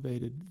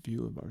elevated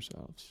view of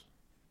ourselves.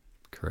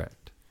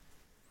 Correct.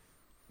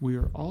 We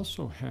are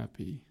also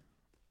happy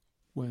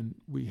when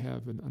we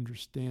have an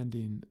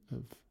understanding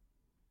of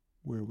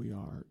where we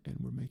are and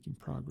we're making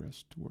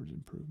progress towards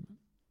improvement.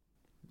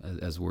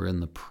 As we're in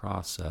the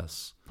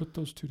process. Put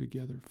those two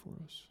together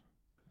for us.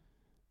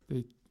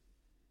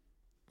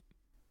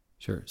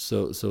 Sure.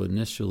 So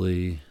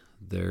initially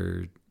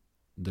there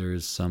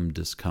is some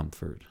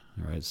discomfort,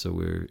 right?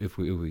 So if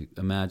we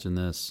imagine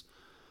this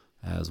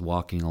as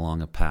walking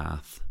along a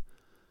path,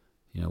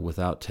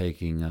 without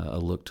taking a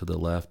look to the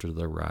left or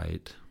the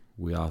right,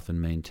 we often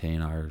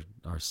maintain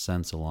our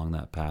sense along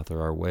that path,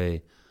 or our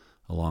way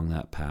along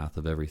that path,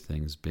 of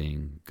everything's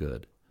being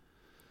good.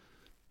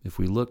 If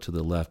we look to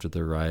the left or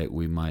the right,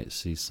 we might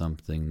see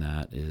something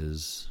that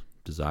is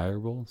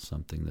desirable,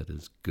 something that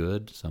is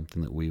good,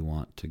 something that we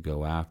want to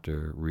go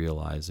after,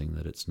 realizing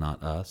that it's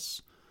not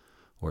us,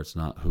 or it's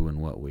not who and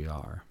what we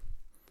are.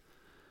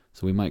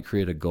 So we might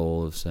create a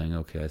goal of saying,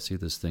 okay, I see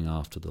this thing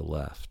off to the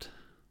left.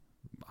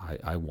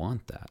 I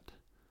want that,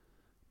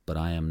 but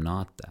I am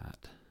not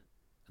that.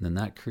 And then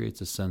that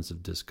creates a sense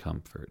of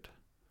discomfort,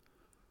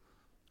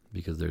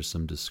 because there's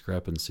some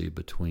discrepancy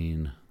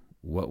between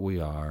what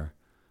we are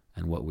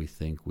and what we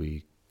think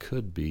we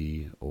could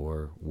be,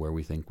 or where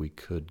we think we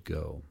could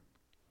go.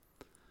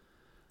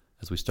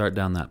 As we start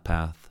down that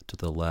path to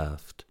the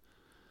left,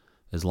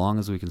 as long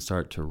as we can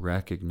start to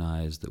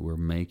recognize that we're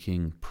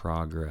making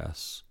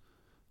progress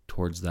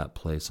towards that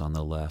place on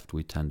the left,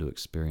 we tend to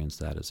experience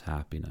that as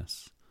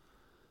happiness.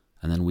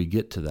 And then we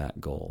get to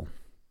that goal.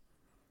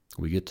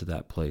 We get to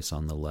that place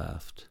on the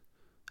left.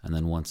 And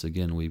then once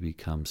again, we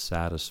become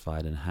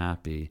satisfied and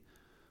happy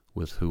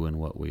with who and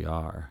what we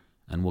are.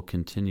 And we'll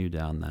continue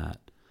down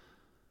that.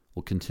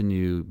 We'll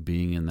continue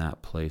being in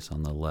that place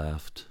on the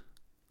left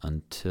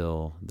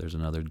until there's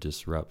another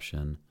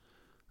disruption,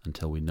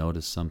 until we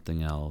notice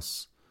something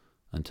else,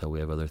 until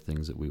we have other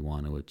things that we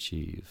want to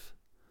achieve.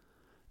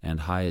 And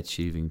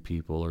high-achieving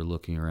people are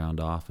looking around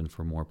often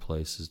for more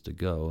places to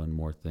go and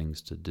more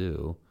things to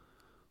do,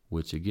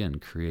 which again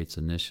creates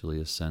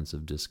initially a sense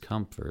of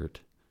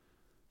discomfort,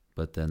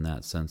 but then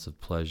that sense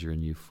of pleasure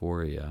and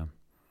euphoria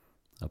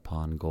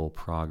upon goal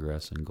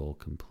progress and goal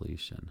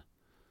completion.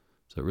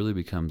 So it really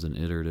becomes an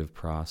iterative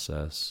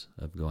process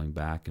of going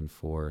back and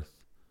forth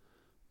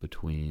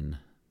between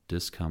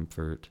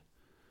discomfort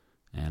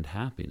and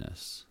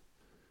happiness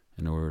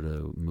in order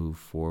to move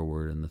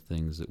forward in the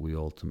things that we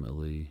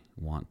ultimately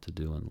want to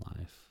do in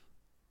life.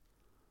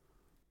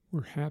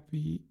 We're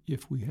happy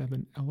if we have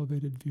an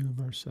elevated view of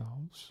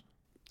ourselves.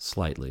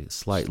 Slightly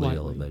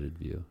elevated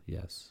view,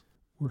 yes.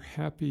 We're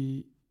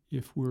happy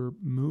if we're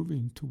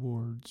moving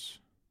towards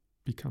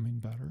becoming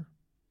better,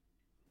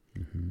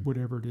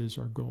 whatever it is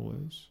our goal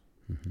is.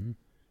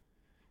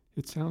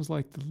 It sounds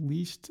like the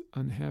least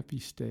unhappy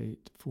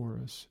state for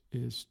us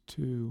is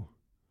to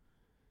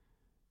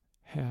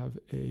have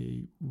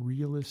a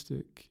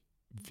realistic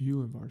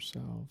view of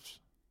ourselves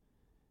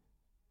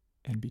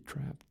and be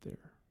trapped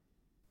there.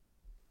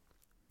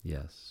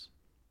 Yes,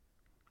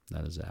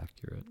 that is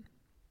accurate.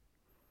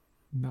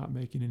 Not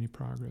making any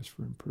progress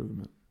for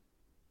improvement.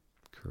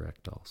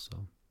 Correct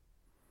also.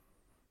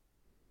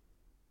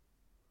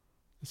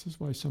 This is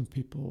why some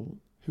people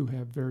who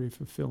have very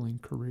fulfilling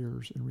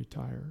careers and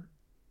retire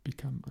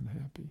become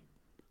unhappy,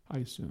 I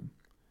assume.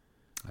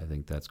 I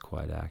think that's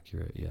quite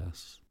accurate,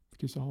 yes.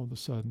 Because all of a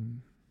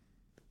sudden,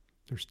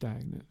 they're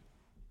stagnant.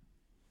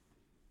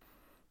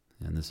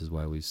 And this is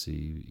why we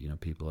see,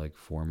 people like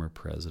former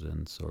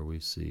presidents, or we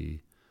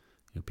see,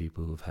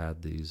 people who've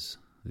had these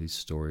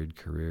storied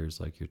careers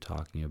like you're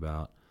talking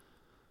about,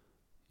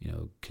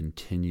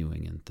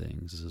 continuing in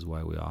things. This is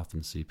why we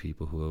often see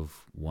people who have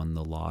won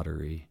the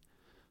lottery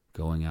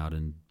going out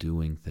and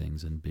doing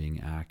things and being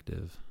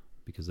active,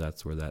 because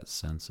that's where that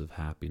sense of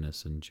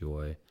happiness and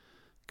joy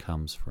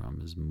comes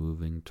from, is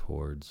moving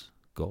towards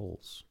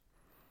goals.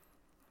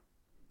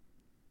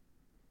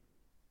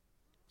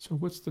 So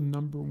what's the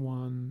number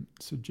one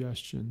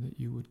suggestion that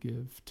you would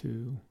give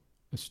to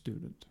a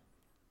student?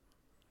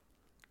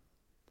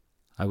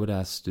 I would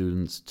ask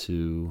students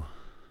to,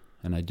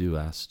 and I do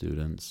ask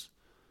students,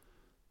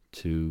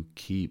 to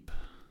keep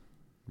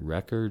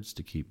records,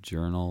 to keep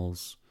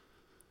journals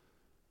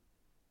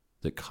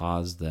that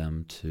cause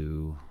them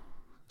to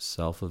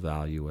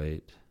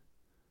self-evaluate,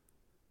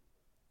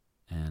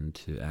 and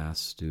to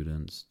ask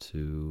students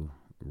to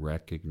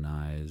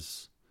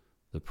recognize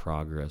the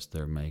progress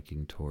they're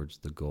making towards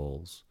the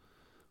goals.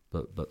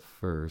 But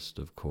first,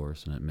 of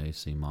course, and it may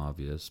seem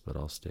obvious, but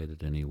I'll state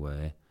it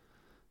anyway,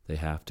 they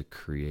have to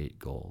create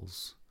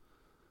goals.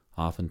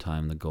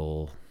 Oftentimes the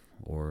goal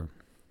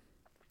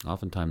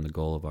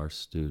of our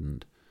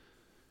student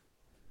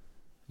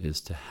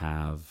is to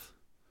have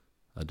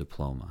a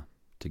diploma,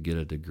 to get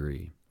a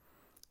degree.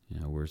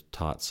 We're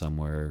taught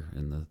somewhere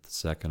in the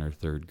second or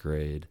third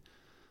grade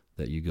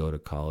that you go to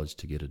college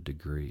to get a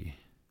degree.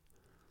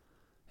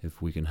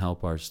 If we can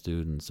help our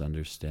students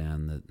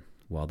understand that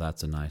while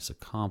that's a nice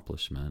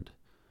accomplishment,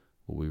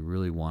 what we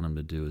really want them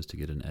to do is to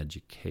get an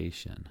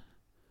education.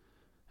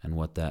 And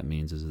what that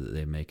means is that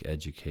they make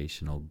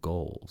educational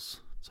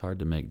goals. It's hard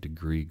to make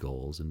degree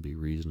goals and be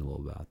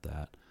reasonable about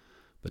that.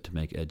 But to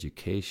make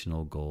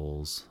educational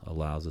goals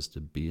allows us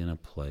to be in a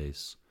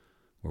place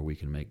where we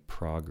can make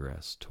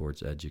progress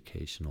towards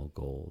educational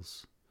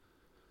goals.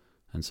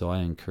 And so I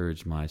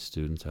encourage my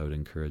students, I would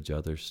encourage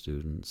other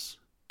students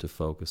to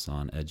focus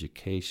on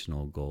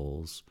educational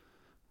goals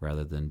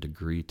rather than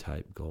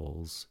degree-type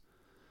goals,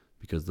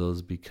 because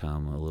those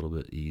become a little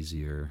bit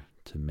easier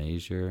to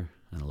measure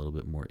and a little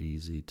bit more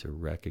easy to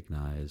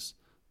recognize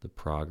the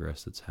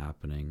progress that's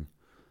happening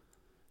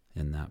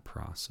in that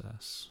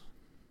process.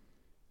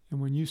 And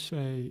when you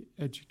say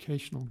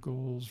educational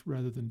goals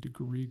rather than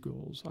degree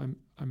goals, I'm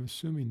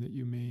assuming that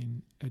you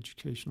mean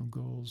educational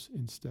goals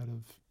instead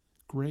of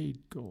grade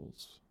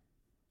goals.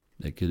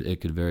 It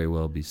could very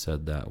well be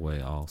said that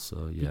way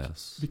also,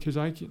 yes. Because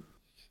I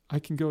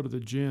can go to the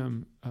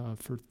gym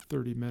for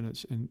 30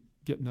 minutes and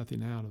get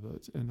nothing out of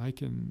it, and I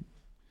can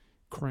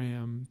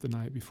cram the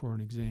night before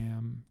an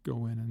exam,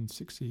 go in and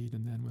succeed,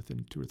 and then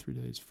within 2 or 3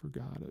 days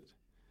forgot it.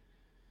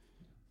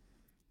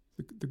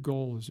 The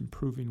goal is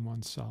improving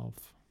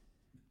oneself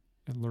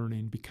and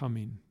learning,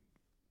 becoming.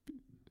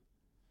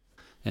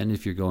 And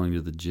if you're going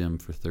to the gym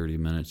for 30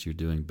 minutes, you're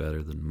doing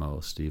better than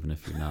most, even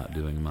if you're not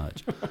doing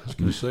much. I was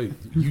going to say,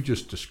 you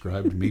just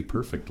described me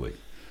perfectly.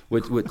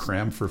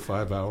 Cram for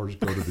 5 hours,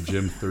 go to the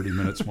gym 30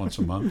 minutes once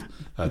a month.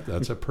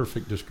 That's a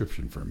perfect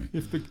description for me.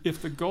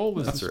 If the goal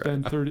is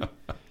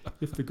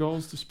if the goal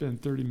is to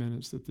spend 30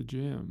 minutes at the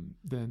gym,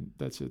 then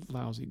that's a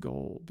lousy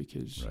goal,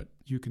 because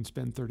you can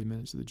spend 30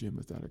 minutes at the gym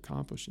without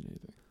accomplishing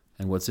anything.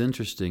 And what's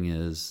interesting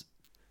is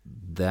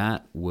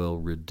that will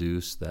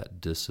reduce that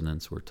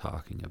dissonance we're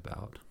talking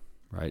about,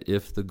 right?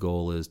 If the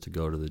goal is to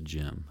go to the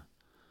gym,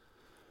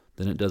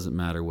 then it doesn't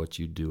matter what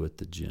you do at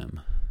the gym.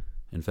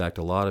 In fact,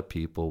 a lot of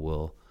people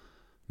will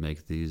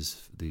make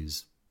these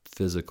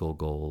physical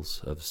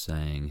goals of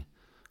saying,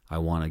 I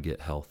want to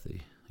get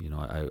healthy.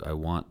 I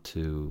want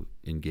to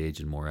engage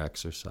in more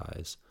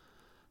exercise.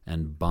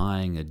 And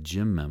buying a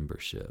gym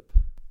membership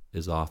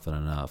is often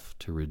enough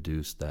to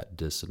reduce that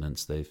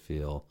dissonance they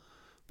feel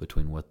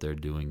between what they're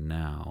doing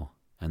now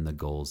and the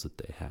goals that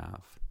they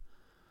have.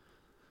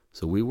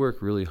 So we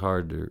work really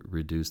hard to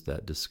reduce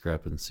that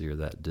discrepancy or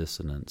that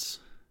dissonance,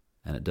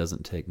 and it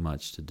doesn't take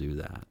much to do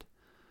that.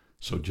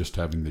 So just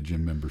having the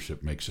gym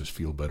membership makes us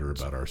feel better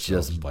about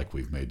ourselves, like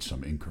we've made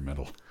some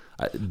incremental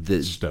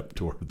step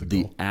toward the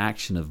goal. The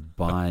action of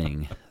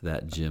buying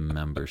that gym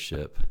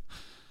membership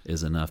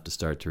is enough to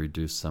start to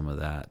reduce some of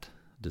that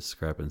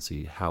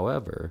discrepancy.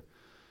 However,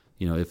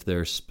 if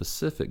there are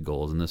specific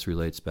goals, and this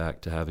relates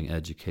back to having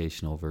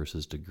educational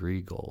versus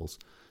degree goals,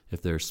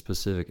 if there are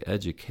specific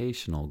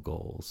educational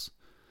goals,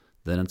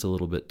 then it's a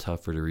little bit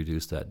tougher to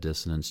reduce that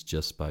dissonance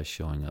just by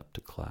showing up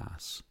to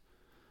class.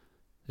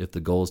 If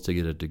the goal is to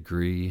get a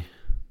degree,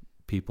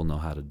 people know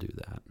how to do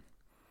that,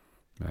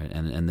 right?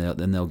 And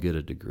they'll get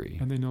a degree.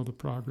 And they know the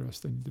progress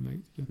they need to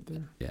make to get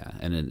there. Yeah,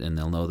 and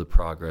they'll know the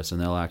progress,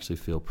 and they'll actually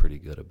feel pretty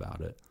good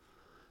about it.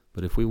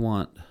 But if we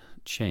want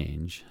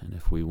change, and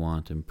if we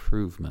want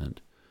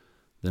improvement,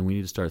 then we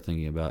need to start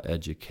thinking about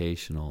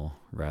educational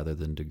rather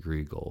than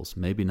degree goals.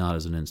 Maybe not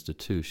as an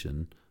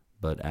institution,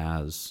 but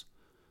as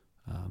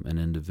an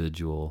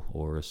individual,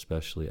 or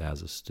especially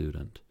as a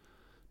student,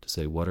 to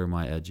say, what are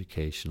my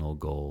educational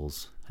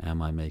goals?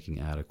 Am I making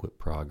adequate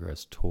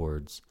progress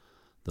towards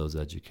those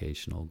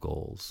educational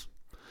goals?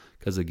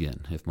 Because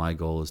again, if my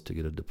goal is to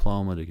get a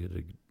diploma, to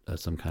get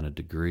some kind of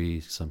degree,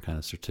 some kind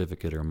of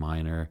certificate or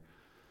minor,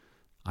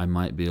 I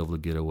might be able to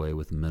get away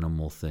with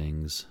minimal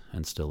things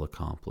and still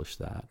accomplish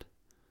that.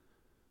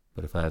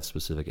 But if I have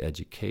specific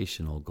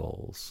educational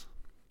goals,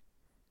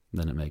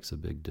 then it makes a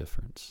big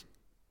difference.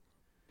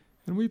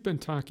 And we've been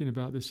talking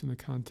about this in the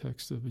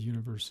context of a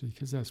university,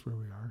 because that's where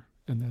we are,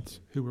 and that's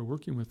who we're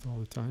working with all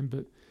the time.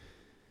 But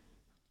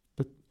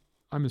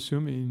I'm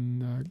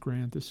assuming,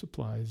 Grant, this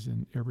applies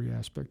in every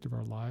aspect of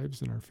our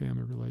lives, in our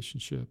family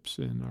relationships,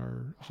 in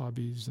our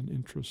hobbies and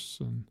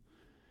interests, and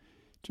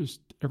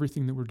just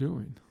everything that we're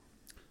doing.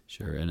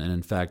 Sure, and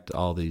in fact,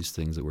 all these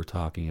things that we're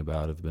talking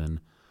about have been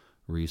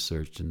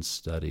researched and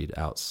studied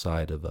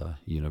outside of a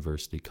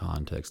university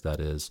context. That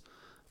is,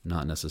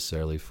 not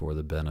necessarily for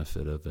the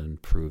benefit of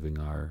improving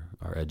our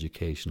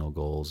educational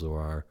goals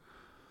or our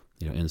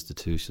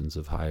institutions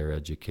of higher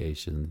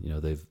education.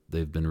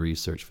 They've been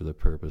researched for the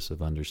purpose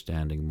of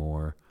understanding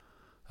more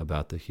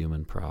about the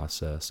human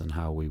process and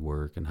how we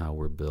work and how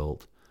we're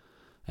built,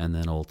 and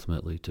then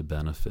ultimately to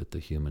benefit the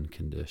human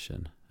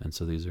condition. And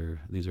so these are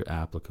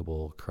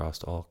applicable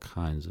across all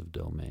kinds of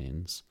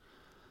domains.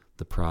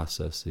 The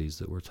processes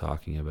that we're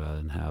talking about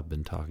and have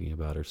been talking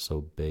about are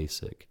so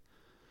basic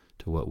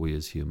to what we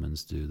as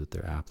humans do that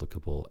they're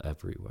applicable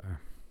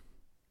everywhere.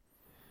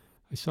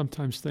 I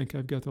sometimes think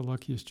I've got the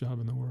luckiest job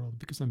in the world,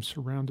 because I'm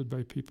surrounded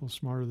by people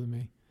smarter than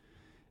me.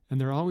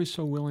 And they're always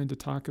so willing to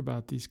talk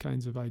about these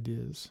kinds of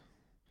ideas.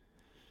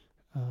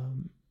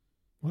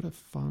 What a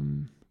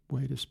fun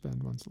way to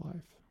spend one's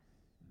life.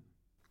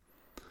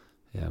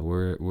 Yeah,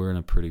 we're in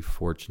a pretty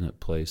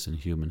fortunate place in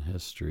human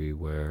history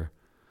where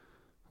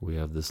we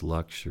have this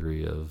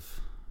luxury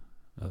of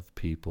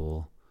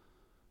people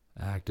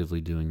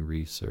actively doing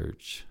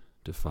research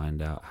to find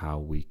out how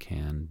we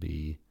can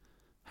be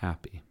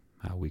happy,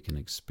 how we can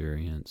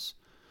experience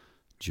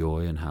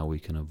joy, and how we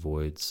can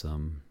avoid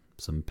some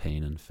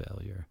pain and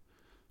failure.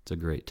 It's a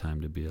great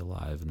time to be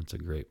alive, and it's a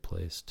great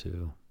place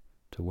to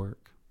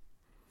work.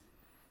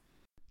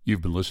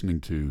 You've been listening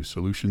to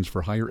Solutions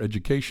for Higher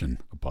Education,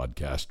 a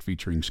podcast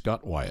featuring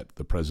Scott Wyatt,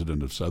 the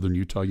president of Southern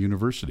Utah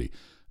University.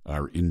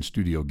 Our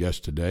in-studio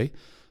guest today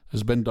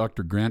has been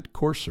Dr. Grant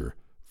Courser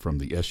from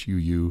the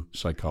SUU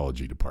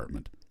Psychology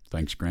Department.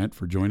 Thanks, Grant,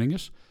 for joining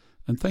us,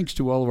 and thanks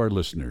to all of our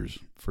listeners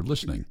for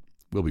listening.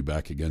 We'll be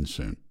back again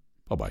soon.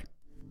 Bye-bye.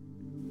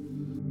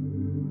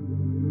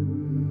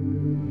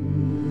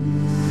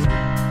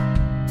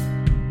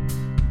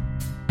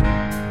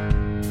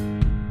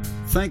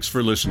 Thanks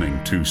for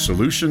listening to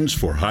Solutions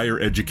for Higher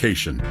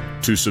Education.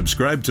 To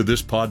subscribe to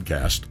this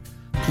podcast,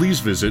 please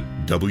visit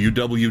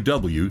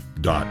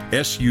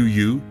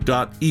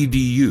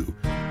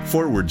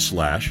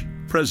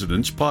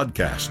www.suu.edu/President's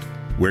Podcast,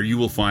 where you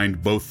will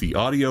find both the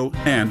audio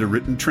and a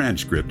written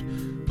transcript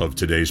of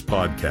today's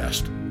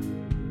podcast.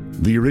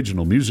 The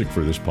original music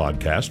for this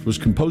podcast was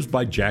composed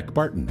by Jack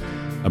Barton,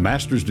 a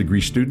master's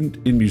degree student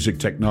in music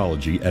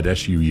technology at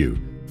SUU.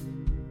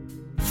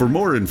 For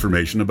more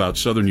information about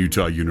Southern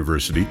Utah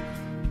University,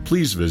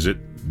 please visit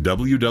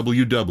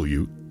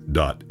www.suu.edu.